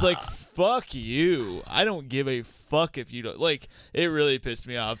 And I was like, fuck you. I don't give a fuck if you don't. Like, it really pissed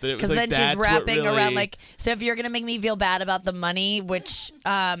me off that it was Because like then that's she's what wrapping really, around like, so if you're gonna make me feel bad about the money, which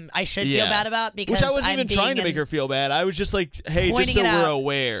I should feel Yeah. bad about because which I wasn't I'm even being trying to an- make her feel bad. I was just like, hey, just Pointing so it we're out.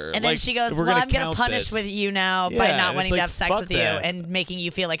 aware. And then like, she goes, if we're well, I'm count gonna punish this. with you now by Yeah, not and wanting it's to like, have sex fuck with you that. and making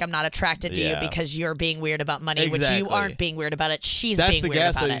you feel like I'm not attracted to you Yeah. because you're being weird about money, which Exactly. you aren't being weird about it. She's That's being the weird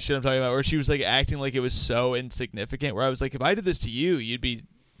about gaslighting it. shit I'm talking about, where she was like acting like it was so insignificant. Where I was like, if I did this to you, you'd be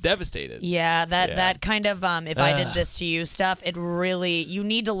devastated. Yeah, Yeah. that kind of if I did this to you stuff, it really, you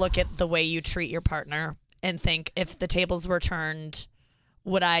need to look at the way you treat your partner and think, if the tables were turned,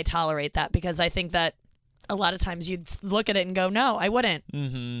 would I tolerate that? Because I think that a lot of times you'd look at it and go, no, I wouldn't.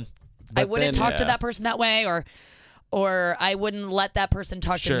 Mm-hmm. I wouldn't talk to yeah. that person that way, or I wouldn't let that person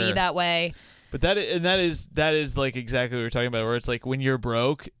talk to me Sure. that way. But that is like exactly what we're talking about, where it's like when you're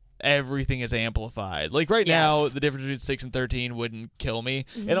broke, everything is amplified. Like right now, Yes. the difference between 6 and 13 wouldn't kill me,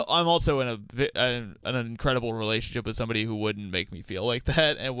 Mm-hmm. and I'm also in an incredible relationship with somebody who wouldn't make me feel like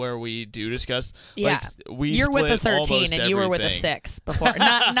that, and where we do discuss. Yeah. like, we You're with a split 13 almost and you were with a everything. 6 before.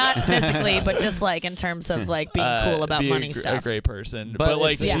 not physically, but just like in terms of like being cool about be money a stuff. great person, But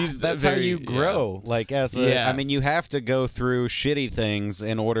like it's- she's that's very, how you grow. Like as a, Yeah. I mean, you have to go through shitty things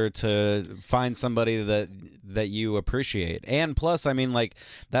in order to find somebody that you appreciate. And plus, I mean, like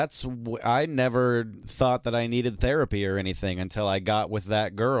I never thought that I needed therapy or anything until I got with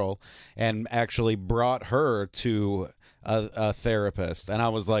that girl and actually brought her to a therapist, and I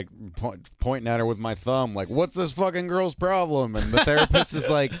was like pointing at her with my thumb, like, "What's this fucking girl's problem?" And the therapist is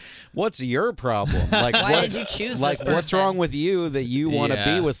like, "What's your problem? Like, Why what did you choose like this what's person?" wrong with you that you want to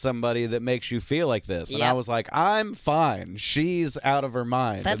Yeah. be with somebody that makes you feel like this?" And I Yep. was like, "I'm fine. She's out of her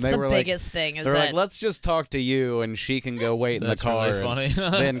mind." That's and they the were biggest thing is they're that like, "Let's just talk to you," and she can go wait in That's the car. really funny.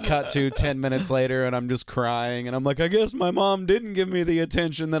 And then cut to 10 minutes later, and I'm just crying, and I'm like, "I guess my mom didn't give me the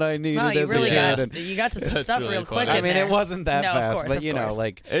attention that I needed no, you as really a kid." got And you got to some That's stuff really real funny. quick. I in mean, there. it wasn't that No, of fast, course, but of you know, course.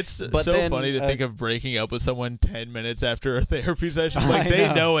 like It's But so then, funny to think of breaking up with someone 10 minutes after a therapy session. I Like, they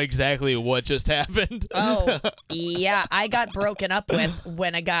know. know exactly what just happened. Oh, yeah. I got broken up with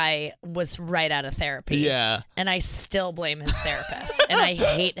when a guy was right out of therapy. Yeah. And I still blame his therapist. And I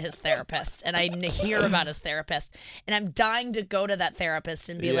hate his therapist. And I hear about his therapist. And I'm dying to go to that therapist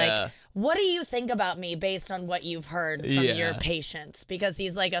and be Yeah. like, what do you think about me based on what you've heard from Yeah. your patients? Because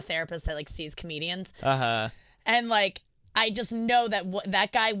he's like a therapist that like sees comedians. Uh-huh. And like, I just know that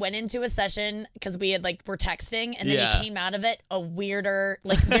that guy went into a session because we had like were texting, and then Yeah. he came out of it a weirder,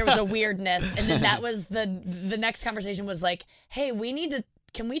 like there was a weirdness, and then that was the next conversation was like, hey,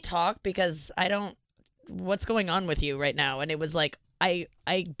 can we talk, because what's going on with you right now? And it was like, I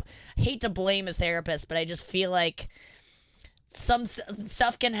hate to blame a therapist, but I just feel like some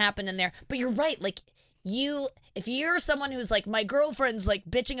stuff can happen in there. But you're right, like if you're someone who's like, my girlfriend's like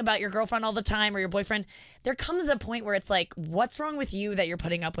bitching about your girlfriend all the time or your boyfriend, there comes a point where it's like, what's wrong with you that you're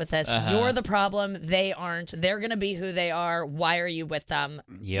putting up with this? You're the problem. They aren't. They're going to be who they are. Why are you with them?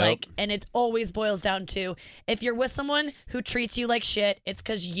 Yep. Like, and it always boils down to, if you're with someone who treats you like shit, it's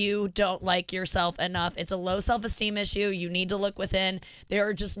because you don't like yourself enough. It's a low self-esteem issue. You need to look within.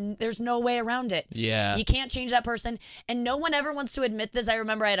 There's no way around it. Yeah. You can't change that person. And no one ever wants to admit this. I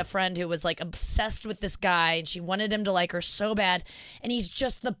remember I had a friend who was like obsessed with this guy, and she wanted him to like her so bad. And he's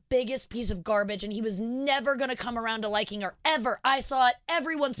just the biggest piece of garbage. And he was never going to come around to liking her ever. I saw it.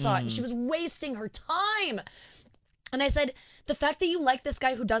 Everyone saw it. And she was wasting her time. And I said, the fact that you like this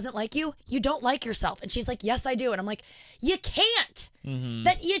guy who doesn't like you, you don't like yourself. And she's like, yes, I do. And I'm like, you can't.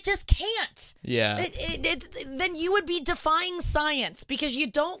 That you just can't. Yeah. Then you would be defying science, because you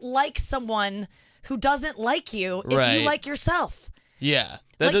don't like someone who doesn't like you if Right. you like yourself. Yeah.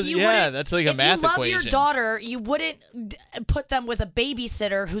 Like, Does, you yeah, wouldn't- that's like a if math you love equation. your daughter, you wouldn't put them with a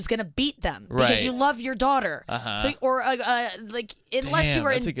babysitter who's going to beat them because Right. you love your daughter. Uh-huh. So, or like, unless you Damn,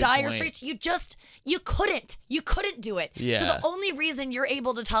 were that's a in good dire point. straits, you couldn't do it. So Yeah. the only reason you're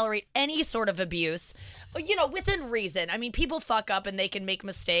able to tolerate any sort of abuse, within reason. I mean, people fuck up and they can make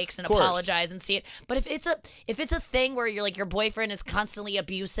mistakes and course. apologize and see it. But if it's a thing where you're like, your boyfriend is constantly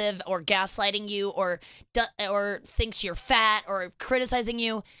abusive or gaslighting you or thinks you're fat or criticizing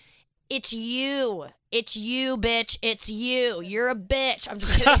you, it's you. It's you, bitch. It's you. You're a bitch. I'm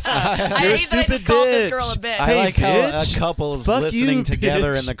just kidding. I You're a hate that I just stupid called this bitch. girl a bitch. I Hey, like how a bitch. couple is Fuck listening you,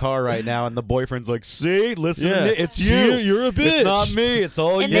 together bitch. in the car right now, and the boyfriend's like, "See, listen, Yeah. to me. It's You. you. You're a bitch. It's not me. It's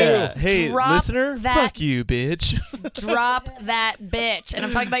all And you." then- Yeah. Hey, Drop listener, that- fuck you, bitch. Drop that bitch. And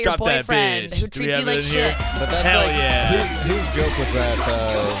I'm talking about your Drop that boyfriend bitch. who Do we treats you have it like in here? shit. But that's Hell like, yeah. Whose joke was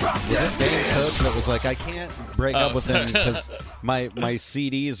that? Was it Dane Cook that was like, I can't break up with him because my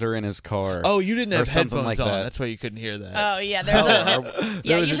CDs are in his car. Oh, you didn't Or have something headphones like on. that. That's why you couldn't hear that. Oh, yeah. There's There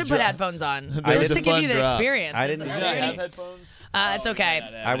yeah, was you a should put drop. headphones on. There was Just a to give fun you the drop. experience. I is didn't the see thing. it. headphones? It's okay.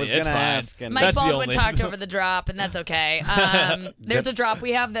 I was It's gonna fine. ask, and Mike That's the Baldwin only- talked over the drop, and that's okay. There's a drop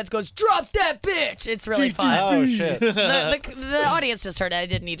we have that goes, drop that bitch. It's really fun. oh shit. The audience just heard it. I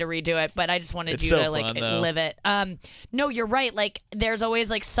didn't need to redo it, but I just wanted It's you so to like fun, though. live it. No, you're right. Like, there's always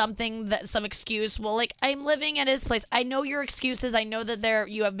like some excuse. Well, like, I'm living at his place. I know your excuses. I know that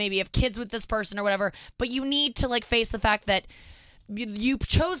you have kids with this person or whatever, but you need to like face the fact that you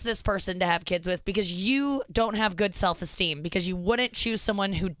chose this person to have kids with because you don't have good self-esteem, because you wouldn't choose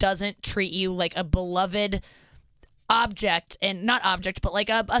someone who doesn't treat you like a beloved object, and not object, but like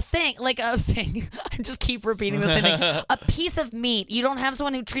a thing, I just keep repeating the same thing. A piece of meat. You don't have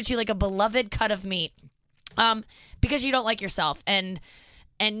someone who treats you like a beloved cut of meat, because you don't like yourself. And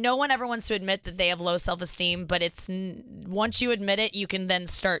no one ever wants to admit that they have low self-esteem, but once you admit it, you can then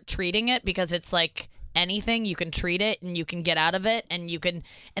start treating it, because it's like anything, you can treat it and you can get out of it, and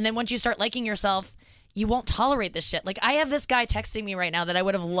then once you start liking yourself, you won't tolerate this shit. Like, I have this guy texting me right now that I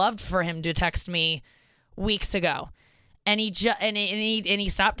would have loved for him to text me weeks ago, and he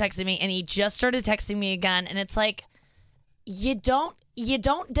stopped texting me, and he just started texting me again, and it's like, you don't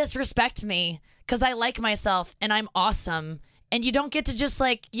disrespect me because I like myself and I'm awesome. And you don't get to just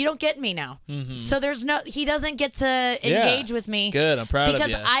like, you don't get me now. Mm-hmm. So he doesn't get to engage with me. Good. I'm proud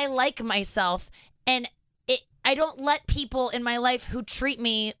because of you. I like myself, and I don't let people in my life who treat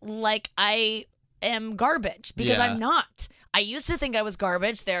me like I am garbage, because Yeah. I'm not. I used to think I was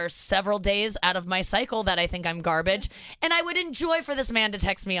garbage. There are several days out of my cycle that I think I'm garbage, and I would enjoy for this man to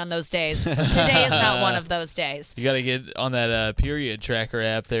text me on those days. Today is not one of those days. You got to get on that period tracker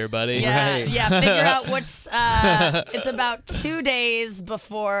app there, buddy. Yeah, Right. yeah. Figure out which. It's about 2 days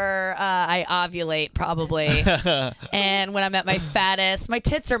before I ovulate, probably, and when I'm at my fattest. My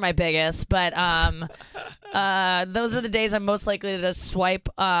tits are my biggest, but those are the days I'm most likely to swipe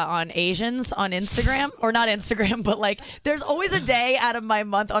on Asians on Instagram, or not Instagram, but like there's always a day out of my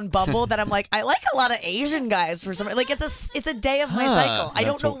month on Bumble that I'm like, I like a lot of Asian guys for some. Like it's a day of my cycle. I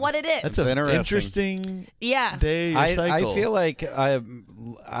don't know what it is. That's It's an interesting. interesting Yeah. day of your I cycle. feel like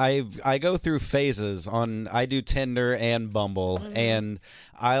I go through phases on. I do Tinder and Bumble, and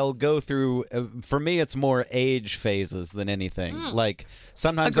I'll go through. For me, it's more age phases than anything. Like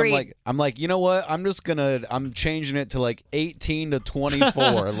sometimes Agreed. I'm like, you know what? I'm changing it to like 18 to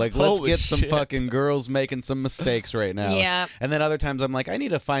 24. Like let's Holy get some shit. fucking girls making some mistakes right now. Yeah. And then other times I'm like, I need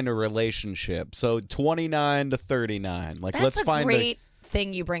to find a relationship. So 29 to 39. Like That's let's a find great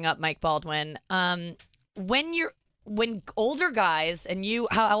thing you bring up, Mike Baldwin. When older guys, and you,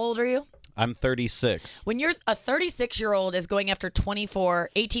 how old are you? I'm 36. When you're a 36-year-old is going after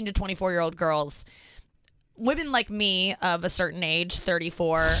 18 to 24-year-old girls, women like me of a certain age,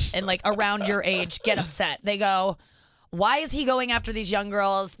 34, and like around your age get upset. They go, why is he going after these young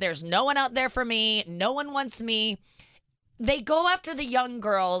girls? There's no one out there for me. No one wants me. They go after the young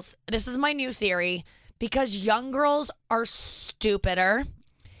girls. This is my new theory, because young girls are stupider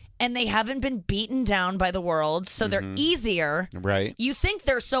and they haven't been beaten down by the world, so they're easier. Right. You think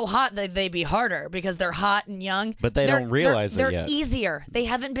they're so hot that they'd be harder because they're hot and young, But they don't realize it they're yet. easier. They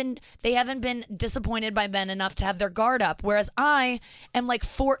haven't been disappointed by men enough to have their guard up, whereas I am like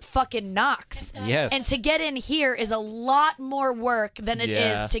Fort fucking Knox. Yes. And to get in here is a lot more work than it is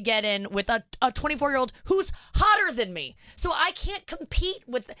Yeah. to get in with a 24-year-old who's hotter than me. So I can't compete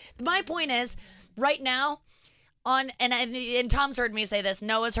with. My point is, right now. And Tom's heard me say this,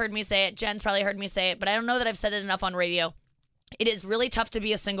 Noah's heard me say it, Jen's probably heard me say it, but I don't know that I've said it enough on radio. It is really tough to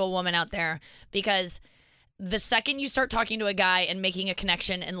be a single woman out there, because the second you start talking to a guy and making a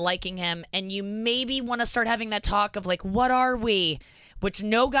connection and liking him, and you maybe want to start having that talk of like, what are we? Which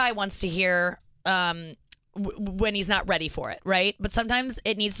no guy wants to hear when he's not ready for it, right? But sometimes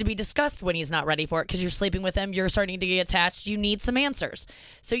it needs to be discussed when he's not ready for it, because you're sleeping with him, you're starting to get attached, you need some answers.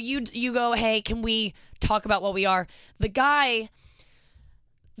 So you go, hey, can we talk about what we are? The guy,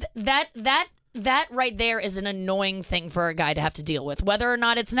 that right there is an annoying thing for a guy to have to deal with. Whether or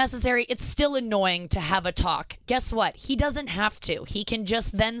not it's necessary, it's still annoying to have a talk. Guess what? He doesn't have to. He can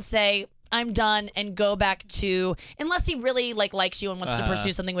just then say, I'm done, and go back to, unless he really likes you and wants to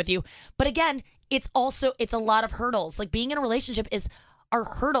pursue something with you. But again, it's a lot of hurdles. Like, being in a relationship are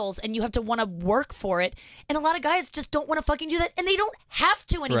hurdles, and you have to want to work for it. And a lot of guys just don't want to fucking do that, and they don't have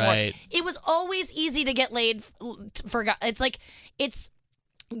to anymore. Right. It was always easy to get laid for guys. It's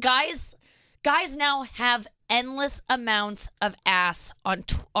guys now have endless amounts of ass on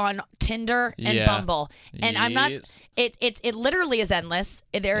Tinder and Yeah. Bumble, and I'm not. Yes. It literally is endless.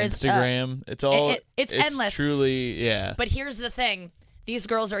 There is Instagram. It's all. it's endless. Truly, yeah. But here's the thing: these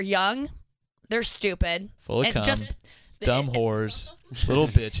girls are young, they're stupid, Full of and cum. just Dumb whores, little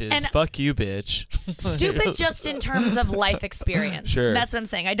bitches. And- Fuck you, bitch. stupid just in terms of life experience. Sure. That's what I'm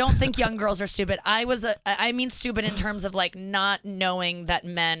saying. I don't think young girls are stupid. I mean stupid in terms of like not knowing that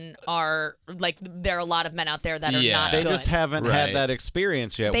men are like, there are a lot of men out there that are Yeah. not They good. just haven't Right. had that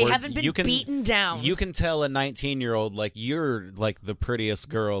experience yet. They where haven't been you can, beaten down. You can tell a 19-year-old, like, you're like the prettiest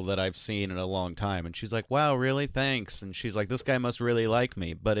girl that I've seen in a long time, and she's like, wow, really? Thanks. And she's like, this guy must really like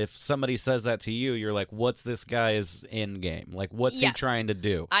me. But if somebody says that to you, you're like, what's this guy's end game? Like, what's he Yes. trying to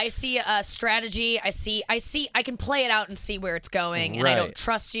do? I see a strategy. I can play it out and see where it's going, and I don't Right.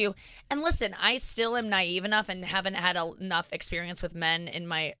 trust you. And listen, I still am naive enough and haven't had enough experience with men in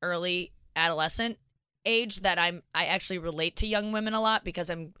my early adolescent age that I actually relate to young women a lot, because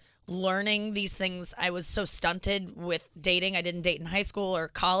I'm learning these things. I was so stunted with dating. I didn't date in high school or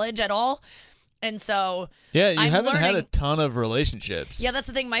college at all. And so Yeah, you I'm haven't had a learning- ton of relationships. yeah, that's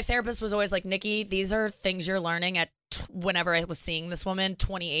the thing. My therapist was always like, Nikki, these are things you're learning at whenever I was seeing this woman,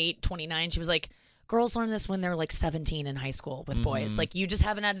 28, 29. She was like, girls learn this when they're like 17 in high school with boys. Like, you just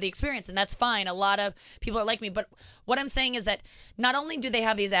haven't had the experience, and that's fine. A lot of people are like me. But what I'm saying is that not only do they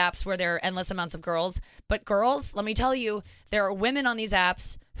have these apps where there are endless amounts of girls, but girls, let me tell you, there are women on these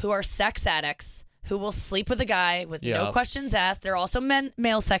apps who are sex addicts, who will sleep with a guy with no Yep. questions asked. There are also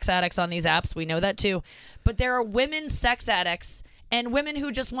male sex addicts on these apps. We know that too. But there are women sex addicts and women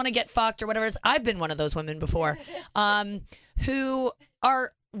who just want to get fucked or whatever it is. I've been one of those women before, who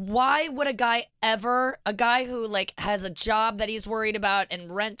are why would a guy who like has a job that he's worried about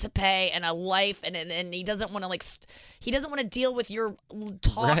and rent to pay and a life and he doesn't want to he doesn't want to deal with your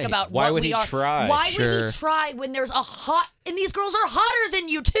talk Right. about Why what would we he are. try? Why would Sure. he try when there's and these girls are hotter than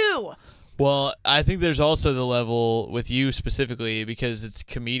you too? Well, I think there's also the level with you specifically because it's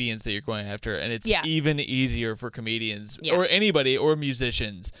comedians that you're going after, and it's Yeah. even easier for comedians Yeah. or anybody or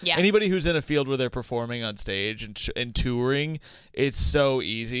musicians. Yeah. Anybody who's in a field where they're performing on stage and touring, it's so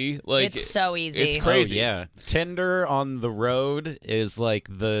easy. Like It's so easy. It's crazy. Oh, yeah. Tinder on the road is like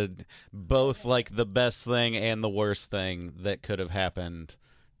both like the best thing and the worst thing that could have happened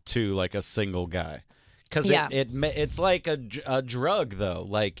to like a single guy. Because Yeah. it's like a drug though.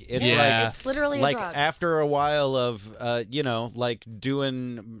 Like it's Yeah. It's literally like a drug. after a while of like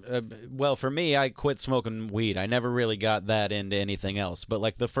doing well, for me, I quit smoking weed. I never really got that into anything else, but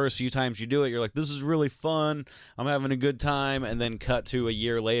like the first few times you do it, you're like, this is really fun, I'm having a good time, and then cut to a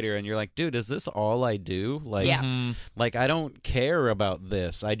year later and you're like, dude, is this all I do? Like Yeah. like I don't care about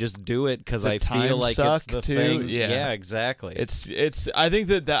this, I just do it because The I time feel like suck, it's the too. thing. Yeah. Exactly. It's I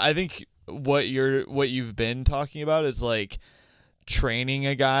think I think what you've been talking about is like training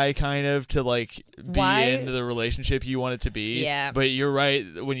a guy kind of to like be Why- in the relationship you want it to be. Yeah. But you're right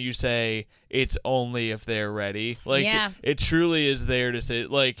when you say it's only if they're ready. Like Yeah. it truly is there to say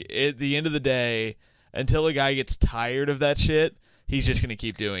like at the end of the day, until a guy gets tired of that shit, he's just gonna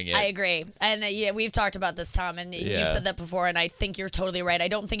keep doing it. I agree. And yeah, we've talked about this, Tom, and you've Yeah. said that before, and I think you're totally right. I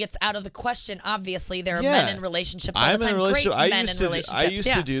don't think it's out of the question. Obviously, there are Yeah. men in relationships all I'm the in a time. relationship. Great men in relationships. I used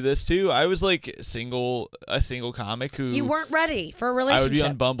yeah. to do this too. I was like a single comic who You weren't ready for a I relationship. would be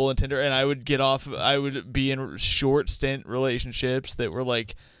on Bumble and Tinder, and I would get off. I would be in short stint relationships that were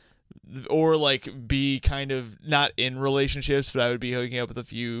like, or like be kind of not in relationships, but I would be hooking up with a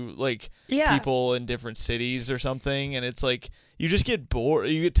few like Yeah. people in different cities or something, and it's like you just get bored,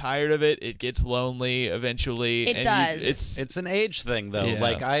 you get tired of it. It gets lonely eventually. It and does. It's an age thing though. Yeah.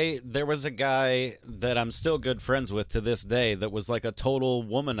 Like there was a guy that I'm still good friends with to this day that was like a total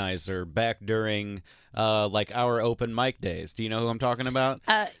womanizer back during like our open mic days. Do you know who I'm talking about?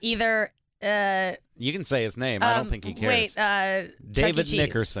 Either. You can say his name. I don't think he cares. Wait, David Chuck E. Cheese.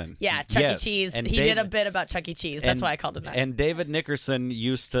 Nickerson. Yeah, Chuck Yes. E. Cheese. And He did a David- bit about Chuck E. Cheese. That's why I called him that. And David Nickerson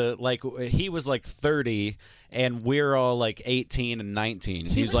used to like he was like 30 and we're all like 18 and 19.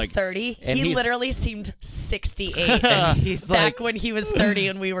 He He's was like 30. and He he's- literally seemed 68. and he's back like when he was 30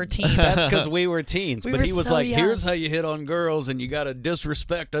 and we were teens. that's because we were teens. We but were he was so like, young. here's how you hit on girls and you got to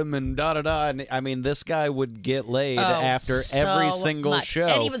disrespect them and da-da-da. And I mean, this guy would get laid after every so single much. show.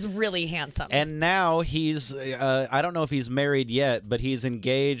 And he was really handsome. And now he's, I don't know if he's married yet, but he's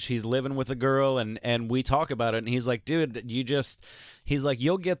engaged. He's living with a girl, and we talk about it. And he's like, dude, he's like,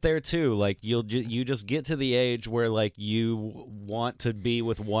 you'll get there too. Like you just get to the age where like you want to be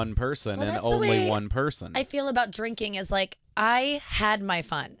with one person Well, and that's the only way one person. I feel about drinking is like I had my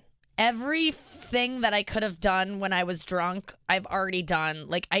fun. Everything that I could have done when I was drunk, I've already done.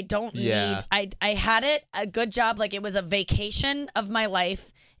 Like I don't Yeah. need I had it a good job, like it was a vacation of my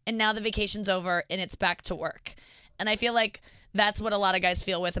life, and now the vacation's over and it's back to work. And I feel like that's what a lot of guys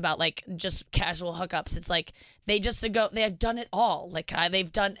feel with about like just casual hookups. It's like they have done it all. Like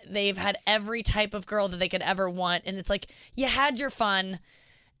they've had every type of girl that they could ever want, and it's like you had your fun.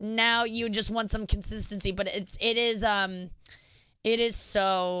 Now you just want some consistency, but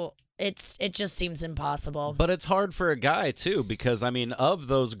it just seems impossible. But it's hard for a guy too, because I mean, of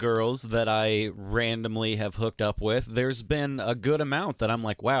those girls that I randomly have hooked up with, there's been a good amount that I'm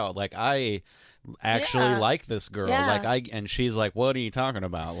like, wow, like I actually Yeah. like this girl. Yeah. Like and she's like, what are you talking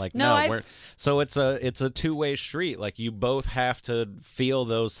about? Like, No, no, I've- so it's a two-way street. Like you both have to feel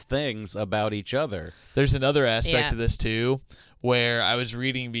those things about each other. There's another aspect Yeah. of this too, where I was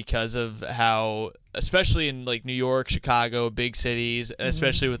reading because of how, especially in like New York, Chicago, big cities, and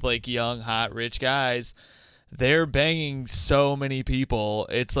especially with like young, hot, rich guys, they're banging so many people.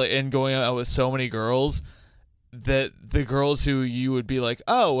 It's like, and going out with so many girls that the girls who you would be like,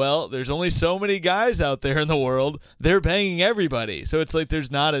 oh, well, there's only so many guys out there in the world, they're banging everybody. So it's like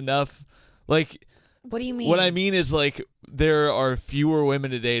there's not enough, like, What do you mean? what I mean is like there are fewer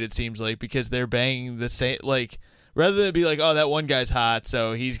women to date, it seems like, because they're banging the same, like, rather than be like, oh, that one guy's hot,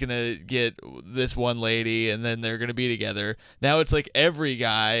 so he's going to get this one lady and then they're going to be together. Now it's like every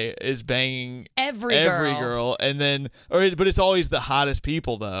guy is banging every girl, and then, but it's always the hottest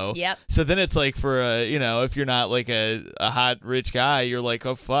people though. Yep. So then it's like for if you're not like a hot rich guy, you're like,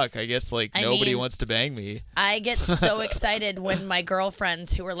 oh fuck, I guess like I nobody mean, wants to bang me. I get so excited when my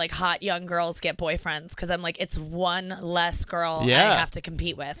girlfriends who are like hot young girls get boyfriends because I'm like, it's one less girl Yeah. I have to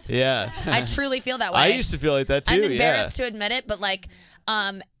compete with. Yeah. I truly feel that way. I used to feel like that too. I'm embarrassed to admit it, but like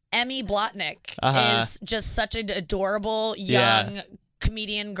Emmy Blotnick Uh-huh. is just such an adorable Yeah. young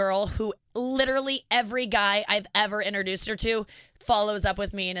comedian girl who literally every guy I've ever introduced her to follows up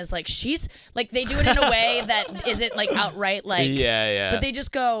with me and is like, she's like, they do it in a way that isn't like outright like, yeah. but they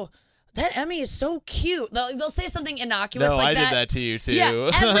just go, that Emmy is so cute. They'll say something innocuous No, like I that. did that to you too.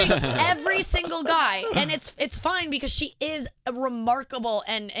 Yeah, every single guy, and it's fine because she is remarkable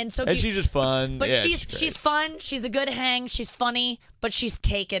and so cute. And she's just fun. But Yeah, she's great. fun. She's a good hang. She's funny, but she's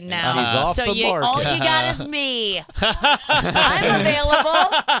taken now. she's off so the market. all you got is me. I'm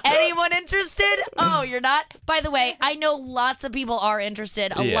available. Anyone interested? Oh, you're not? By the way, I know lots of people are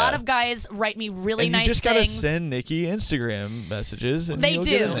interested. A Yeah. lot of guys write me really and nice you just gotta things. send Nikki Instagram messages. And They you'll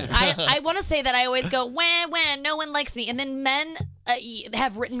get in do. there. I want to say that I always go, when no one likes me. And then men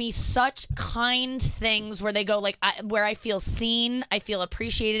have written me such kind things where they go, like, where I feel seen, I feel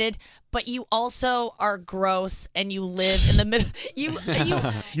appreciated, but you also are gross and you live in the middle. You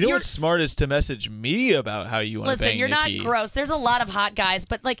know you're- what's smart is to message me about how you want to Listen, bang you're Nikki. not gross. There's a lot of hot guys,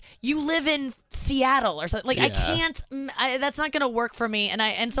 but like you live in Seattle or something. Like I Yeah. can't. That's not gonna work for me.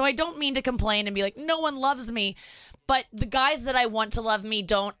 And so I don't mean to complain and be like, no one loves me, but the guys that I want to love me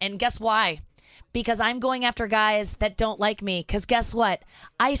don't. And guess why? Because I'm going after guys that don't like me. Because guess what?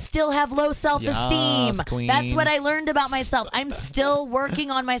 I still have low self-esteem. Yes, queen. That's what I learned about myself. I'm still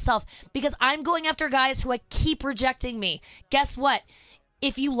working on myself because I'm going after guys who keep rejecting me. Guess what?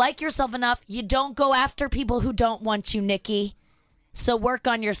 If you like yourself enough, you don't go after people who don't want you, Nikki. So work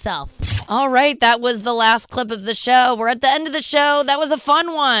on yourself. All right, that was the last clip of the show. We're at the end of the show. That was a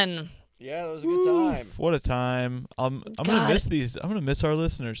fun one. Yeah, that was a good time. What a time! I'm God. gonna miss these. I'm gonna miss our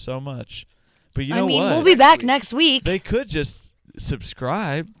listeners so much. But you know I mean, what? we'll be back next week. They could just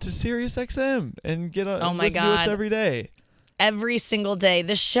subscribe to SiriusXM and get on. Oh my listen to us God. every day. Every single day.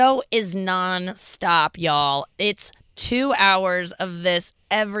 The show is non-stop, y'all. It's 2 hours of this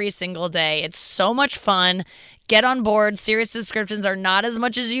every single day. It's so much fun. Get on board. Sirius subscriptions are not as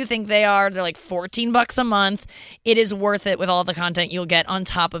much as you think they are. They're like $14 a month. It is worth it with all the content you'll get on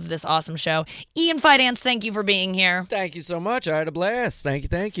top of this awesome show. Ian Fidance, thank you for being here. Thank you so much. I had a blast.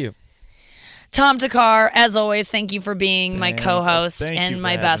 Thank you. Tom Takar, as always, thank you for being my Man, co-host thank you and for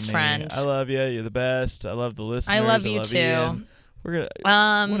my having best me. friend. I love you. You're the best. I love the listeners. I love you too. Ian. We're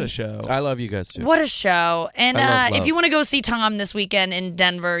gonna. What a show. I love you guys too. What a show. And I love if you want to go see Tom this weekend in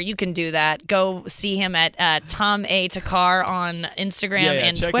Denver, you can do that. Go see him at Tom A. Takar on Instagram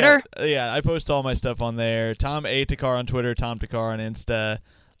and check Twitter. out- I post all my stuff on there. Tom A. Takar on Twitter. Tom Takar on Insta.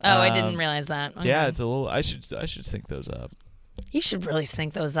 Oh, I didn't realize that. Okay. Yeah, it's a little. I should sync those up. You should really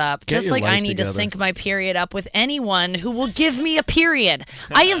sync those up. Get Just your like I life need to together. sync my period up with anyone who will give me a period.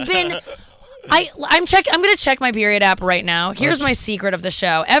 I have been I'm going to check my period app right now. Here's my secret of the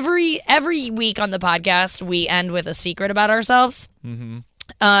show. Every week on the podcast, we end with a secret about ourselves. Mm-hmm.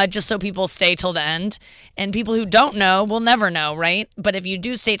 Just so people stay till the end. And people who don't know will never know, right? But if you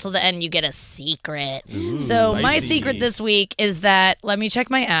do stay till the end, you get a secret. So my spicy. secret this week is that, let me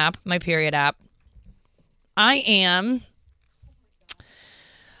check my app, my period app. I am...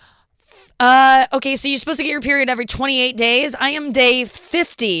 okay, so you're supposed to get your period every 28 days. I am day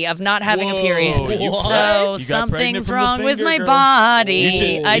 50 of not having a period. Whoa, you- So You got pregnant something's from the wrong with finger, my girl. body. You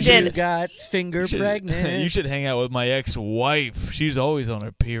should- I you should- You did. got finger You should- pregnant. You should hang out with my ex-wife. She's always on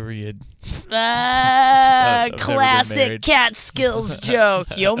her period. I've never been Classic married. cat skills joke.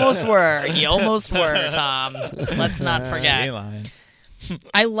 You almost were. You almost were, Tom. Let's not Ain't forget. lying.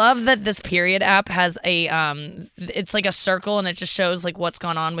 I love that this period app has a it's like a circle and it just shows like what's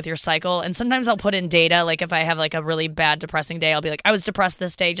gone on with your cycle. And sometimes I'll put in data, like if I have like a really bad depressing day, I'll be like, I was depressed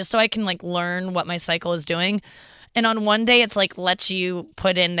this day, just so I can like learn what my cycle is doing. And on one day it's like lets you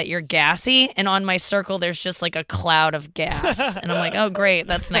put in that you're gassy, and on my circle there's just like a cloud of gas. And I'm like, oh great,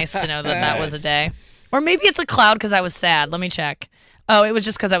 that's nice to know that was a day. Or maybe it's a cloud because I was sad. Let me check. Oh, it was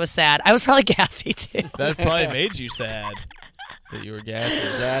just because I was sad. I was probably gassy too. That probably made you sad that you were gassy.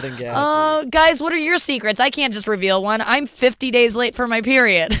 Sad and gassy. Oh, guys, what are your secrets? I can't just reveal one. I'm 50 days late for my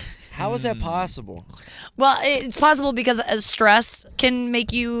period. How is that possible? Well, it's possible because stress can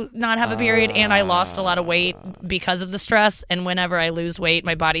make you not have a period, and I lost a lot of weight because of the stress. And whenever I lose weight,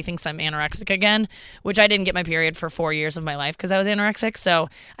 my body thinks I'm anorexic again, which I didn't get my period for 4 years of my life because I was anorexic. So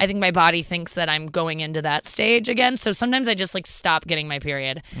I think my body thinks that I'm going into that stage again. So sometimes I just like stop getting my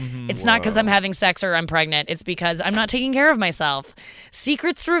period. It's not because I'm having sex or I'm pregnant. It's because I'm not taking care of myself.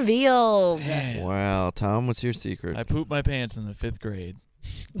 Secrets revealed. Wow, Tom, what's your secret? I pooped my pants in the 5th grade.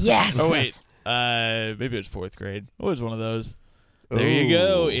 Yes. Oh wait, maybe it was 4th grade. It was one of those. There you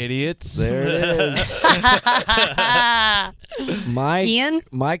go, Ooh. idiots. There it is. My Ian?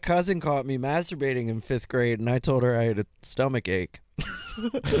 my cousin caught me masturbating in 5th grade, and I told her I had a stomach ache.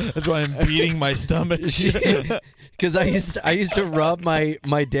 That's why I'm beating my stomach. Because I used to rub my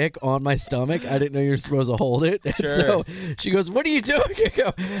dick on my stomach. I didn't know you're supposed to hold it. And Sure. so she goes, "What are you doing?" I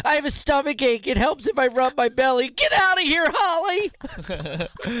go, "I have a stomach ache. It helps if I rub my belly. Get out of here, Holly."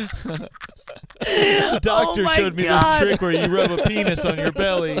 The doctor Oh my showed me God. this trick where you rub a penis on your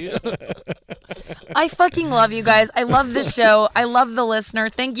belly. I fucking love you guys. I love this show. I love the listener.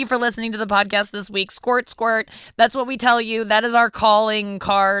 Thank you for listening to the podcast this week. Squirt, squirt. That's what we tell you. That is our calling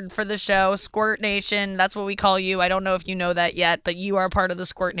card for the show. Squirt Nation. That's what we call you. I don't know if you know that yet, but you are part of the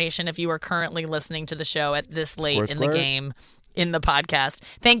Squirt Nation if you are currently listening to the show at this late Squirt, in the squirt. game. In the podcast.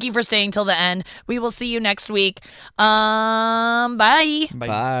 Thank you for staying till the end. We will see you next week. Bye.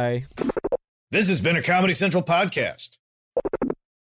 Bye. This has been a Comedy Central podcast.